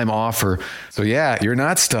limited time offer. So yeah, you're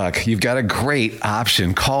not stuck. You've got a great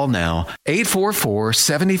option. Call now.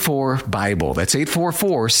 844-74-BIBLE. That's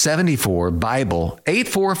 844-74-BIBLE.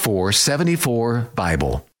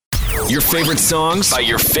 844-74-BIBLE. Your favorite songs by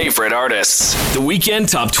your favorite artists. The Weekend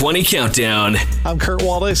Top 20 Countdown. I'm Kurt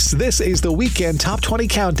Wallace. This is the Weekend Top 20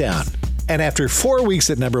 Countdown. And after 4 weeks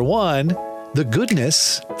at number 1, The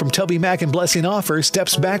Goodness from Toby Mac and Blessing Offer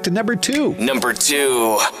steps back to number 2. Number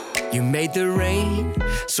 2. You made the rain,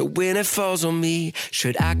 so when it falls on me,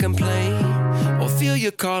 should I complain or feel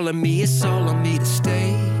you calling me? It's all on me to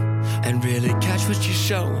stay and really catch what you're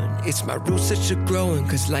showing. It's my roots that you're growing,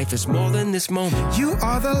 'cause life is more than this moment. You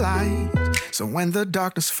are the light, so when the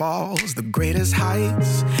darkness falls, the greatest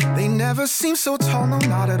heights, they never seem so tall. No,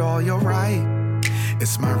 not at all, you're right.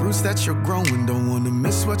 It's my roots that you're growing, don't wanna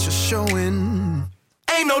miss what you're showing.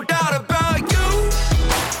 Ain't no doubt about you.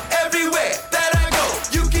 Everywhere that I go,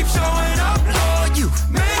 you keep showing up, Lord. You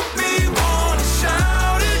make me wanna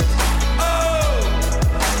shout it. Oh,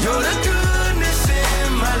 you're the goodness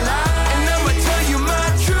in my life, and I'ma tell you my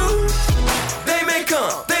truth. They may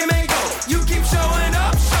come, they may go, you keep showing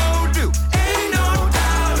up, so do. Ain't no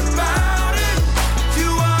doubt about it. You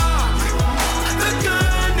are the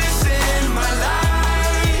goodness in my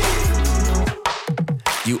life.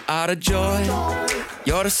 You are the joy,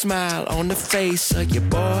 you're the smile on the face of your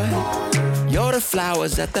boy. You're the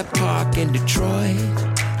flowers at the park in Detroit.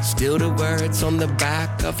 Still the words on the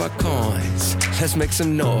back of our coins. Let's make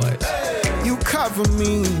some noise. You cover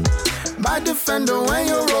me, my defender, when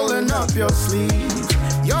you're rolling up your sleeve.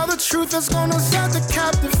 You're the truth that's gonna set the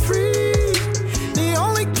captive free. The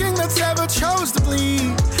only king that's ever chose to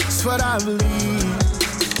bleed. That's what I believe.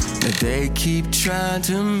 They keep trying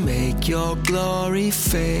to make your glory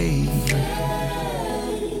fade,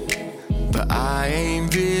 but I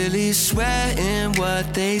ain't really sweating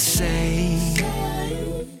what they say.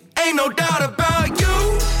 Ain't no doubt about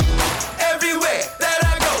you. Everywhere that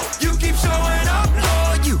I go, you keep showing up,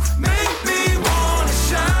 Lord. You make me wanna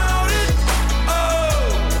shout it. Oh,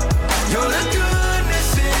 you're the goodness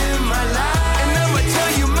in my life, and I'ma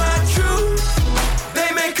tell you my truth. They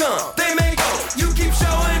may come, they may go, you keep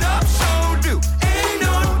showing up, so do. Ain't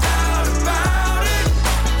no doubt about it.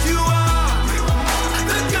 You are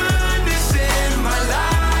the goodness in my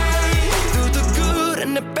life. Through the good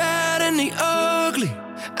and the bad and the ugly,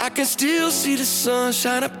 I can still see the sun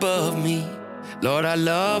shine above me. Lord, I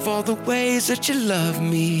love all the ways that you love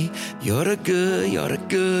me. You're the good, you're the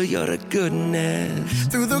good, you're the goodness.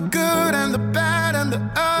 Through the good and the bad and the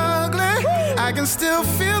ugly, I can still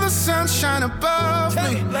feel the sunshine above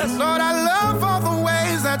me. Lord, I love all the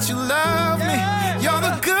ways that you love me. You're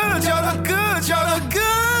the good, you're the good, you're the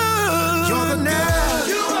good. You're the good,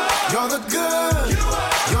 you're the good,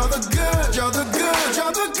 you're the good, you're the good,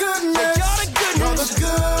 you're the goodness. You're the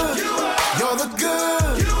good, you're the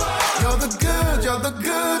good, you're the good, you're the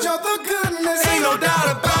good, you're the goodness. Ain't no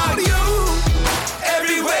doubt about you.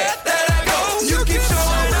 Everywhere that I go, you keep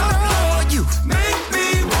showing up, Lord. You make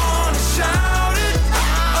me wanna shout it.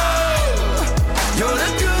 Oh, you're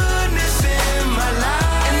the goodness in my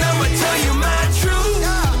life, and I'ma tell you my truth.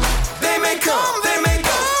 They may come, they may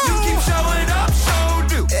go, you keep showing up, so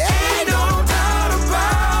do. Ain't no doubt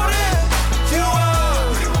about it. You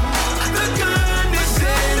are the goodness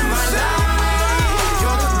in my life.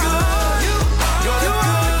 You're the good, you're the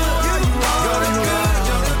good, you're the good,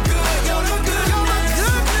 you're the good, you're the good, you're the good, you're the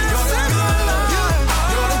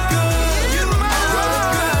good, you're the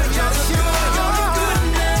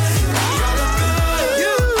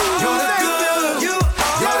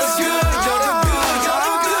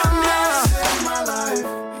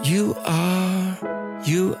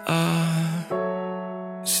You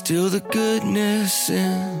are still the goodness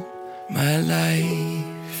in my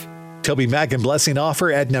life. Toby Mac and Blessing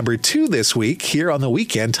Offer at number 2 this week here on the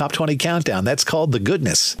Weekend Top 20 Countdown. That's called The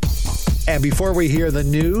Goodness. And before we hear the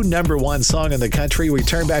new number 1 song in the country, we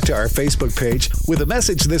turn back to our Facebook page with a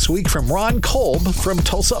message this week from Ron Kolb from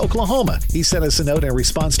Tulsa, Oklahoma. He sent us a note in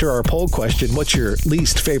response to our poll question, what's your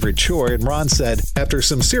least favorite chore? And Ron said, after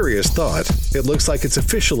some serious thought, it looks like it's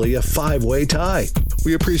officially a 5-way tie.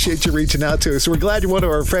 We appreciate you reaching out to us. We're glad you're one of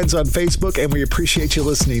our friends on Facebook, and we appreciate you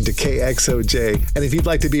listening to KXOJ. And if you'd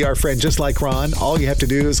like to be our friend just like Ron, all you have to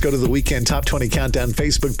do is go to the Weekend Top 20 Countdown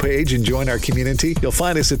Facebook page and join our community. You'll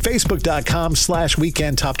find us at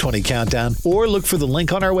facebook.com/Weekend Top 20 Countdown, or look for the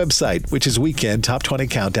link on our website, which is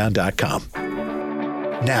weekendtop20countdown.com.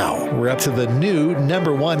 Now, we're up to the new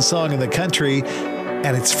number one song in the country,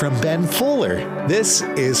 and it's from Ben Fuller. This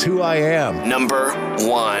is Who I Am. Number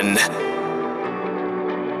one.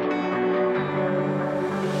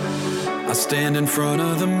 I stand in front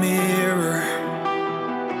of the mirror,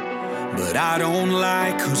 but I don't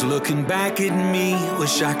like who's looking back at me.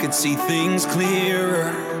 Wish I could see things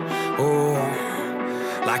clearer. Oh,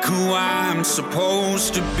 like who I'm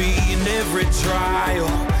supposed to be in every trial.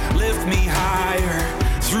 Lift me higher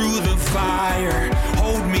through the fire.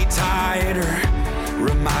 Hold me tighter.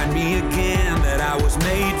 Remind me again that I was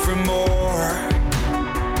made for more.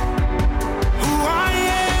 Who I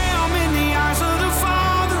am in the eyes of the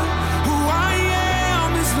Father. Who I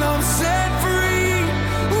am is love set free.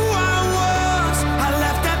 Who I was, I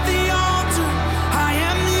left at the altar. I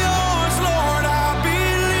am yours, Lord, I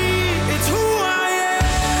believe. It's who I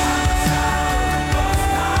am.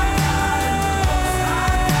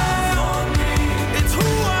 It's who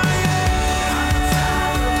I am.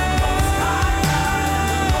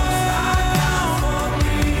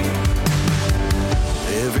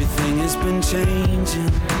 Everything has been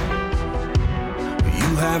changing.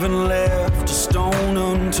 You haven't left a stone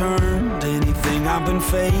unturned. Anything I've been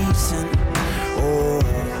facing, oh,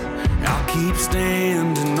 I'll keep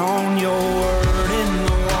standing on your word. In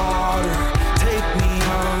the water, take me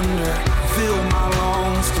under. Fill my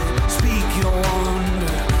lungs to speak your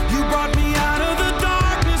wonder. You brought me out of the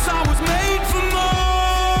darkness. I was made for more.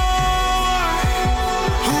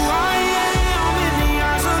 Who I am in the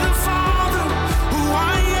eyes of the Father. Who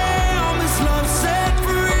I am is love set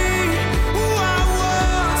free. Who I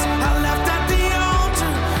was, I left at the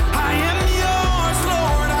altar. I am yours,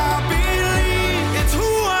 Lord, I believe. It's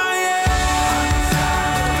who I am.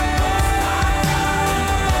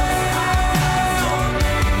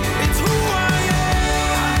 It's who I am.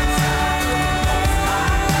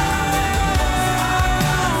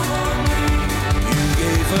 You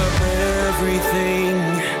gave up everything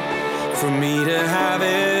for me to have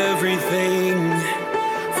everything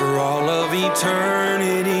for all of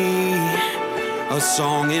eternity. A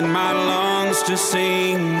song in my lungs to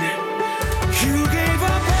sing. You gave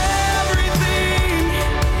up everything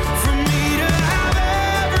for me to have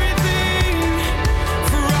everything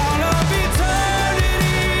for all of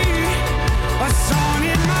eternity. A song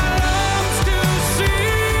in my lungs to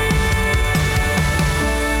sing.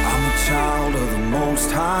 I'm a child of the Most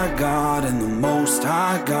High God, and the Most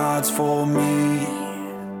High God's for me.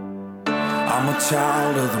 I'm a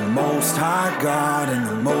child of the Most High God, and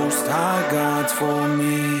the Most High God's for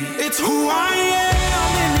me. It's who I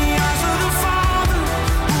am in the eyes of the Father.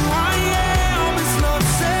 Who I am is love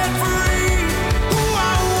set free. Who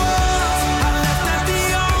I was, I left at the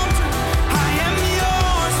altar. I am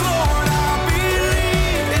yours, Lord, I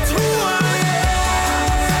believe. It's who I am.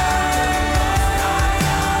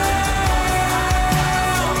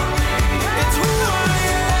 It's who I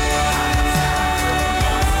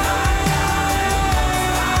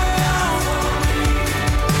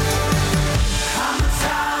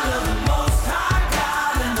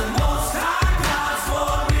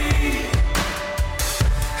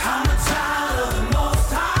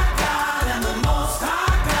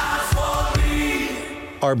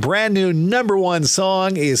Our brand new number one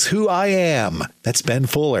song is Who I Am. That's Ben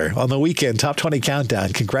Fuller on the Weekend Top 20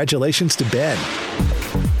 Countdown. Congratulations to Ben.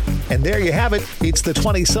 And there you have it. It's the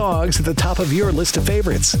 20 songs at the top of your list of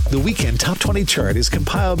favorites. The Weekend Top 20 chart is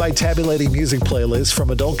compiled by tabulating music playlists from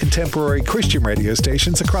adult contemporary Christian radio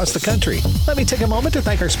stations across the country. Let me take a moment to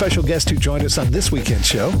thank our special guest who joined us on this weekend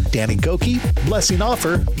show, Danny Goki, Blessing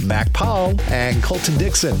Offer, Mac Powell, and Colton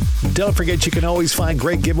Dixon. Don't forget you can always find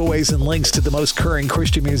great giveaways and links to the most current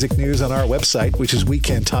Christian music news on our website, which is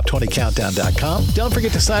weekendtop20countdown.com. Don't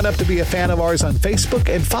forget to sign up to be a fan of ours on Facebook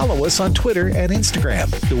and follow us on Twitter and Instagram.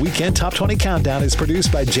 The Weekend Top 20 Countdown is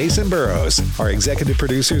produced by Jason Burrows. Our executive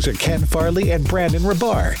producers are Ken Farley and Brandon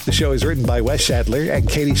Rabar. The show is written by Wes Shadler and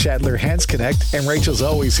Katie Shadler Hands-Connect, and Rachel's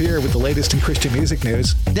always here with the latest in Christian music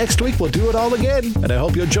news. Next week, we'll do it all again, and I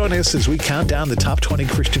hope you'll join us as we count down the top 20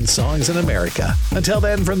 Christian songs in America. Until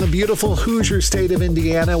then, from the beautiful Hoosier state of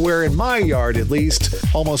Indiana, where in my yard at least,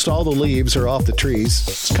 almost all the leaves are off the trees.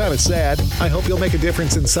 It's kind of sad. I hope you'll make a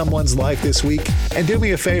difference in someone's life this week. And do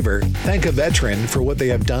me a favor, thank a veteran for what they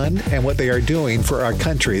have done and what they are doing for our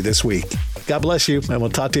country this week. God bless you, and we'll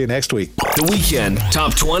talk to you next week. The Weekend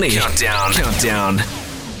Top 20 Countdown.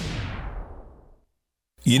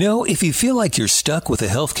 You know, if you feel like you're stuck with a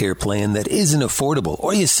healthcare plan that isn't affordable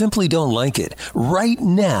or you simply don't like it, right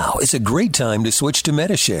now is a great time to switch to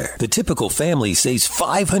Medishare. The typical family saves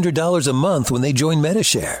 $500 a month when they join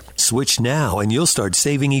Medishare. Switch now and you'll start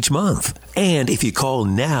saving each month. And if you call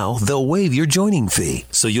now, they'll waive your joining fee,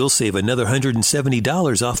 so you'll save another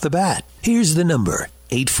 $170 off the bat. Here's the number.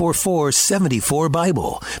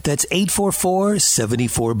 844-74-BIBLE. That's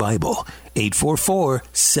 844-74-BIBLE.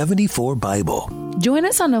 844-74-BIBLE. Join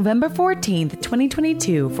us on November 14th,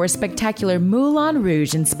 2022 for a spectacular Moulin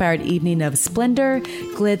Rouge-inspired evening of splendor,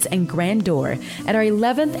 glitz, and grandeur at our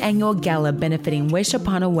 11th annual gala benefiting Wish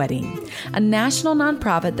Upon a Wedding, a national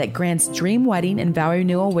nonprofit that grants dream wedding and vow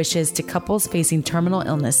renewal wishes to couples facing terminal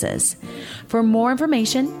illnesses. For more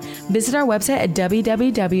information, visit our website at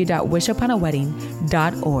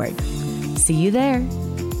www.wishuponawedding.org. See you there.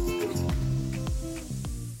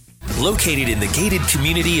 Located in the gated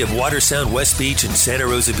community of Watersound West Beach in Santa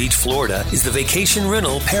Rosa Beach, Florida, is the vacation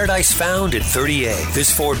rental Paradise Found at 30A. This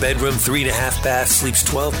 4-bedroom, 3.5-bath sleeps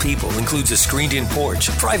 12 people, includes a screened-in porch,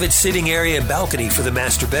 private sitting area and balcony for the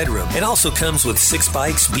master bedroom, and also comes with 6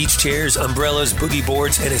 bikes, beach chairs, umbrellas, boogie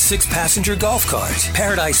boards, and a 6-passenger golf cart.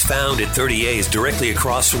 Paradise Found at 30A is directly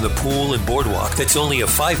across from the pool and boardwalk. That's only a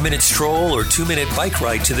 5-minute stroll or 2-minute bike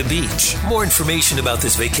ride to the beach. More information about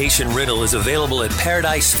this vacation rental is available at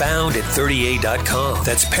ParadiseFound at 30A.com.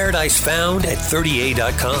 That's ParadiseFound at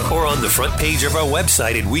 30A.com, or on the front page of our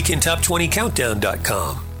website at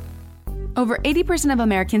WeekendTop20Countdown.com. Over 80% of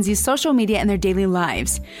Americans use social media in their daily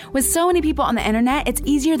lives. With so many people on the internet, it's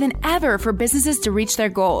easier than ever for businesses to reach their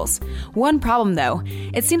goals. One problem, though,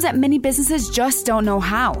 it seems that many businesses just don't know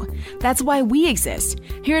how. That's why we exist.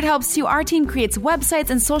 Here at Helps You, our team creates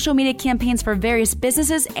websites and social media campaigns for various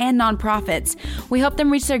businesses and nonprofits. We help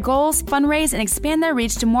them reach their goals, fundraise, and expand their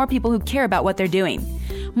reach to more people who care about what they're doing.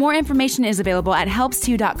 More information is available at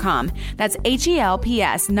helps2.com. That's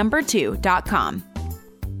HELPS2.com.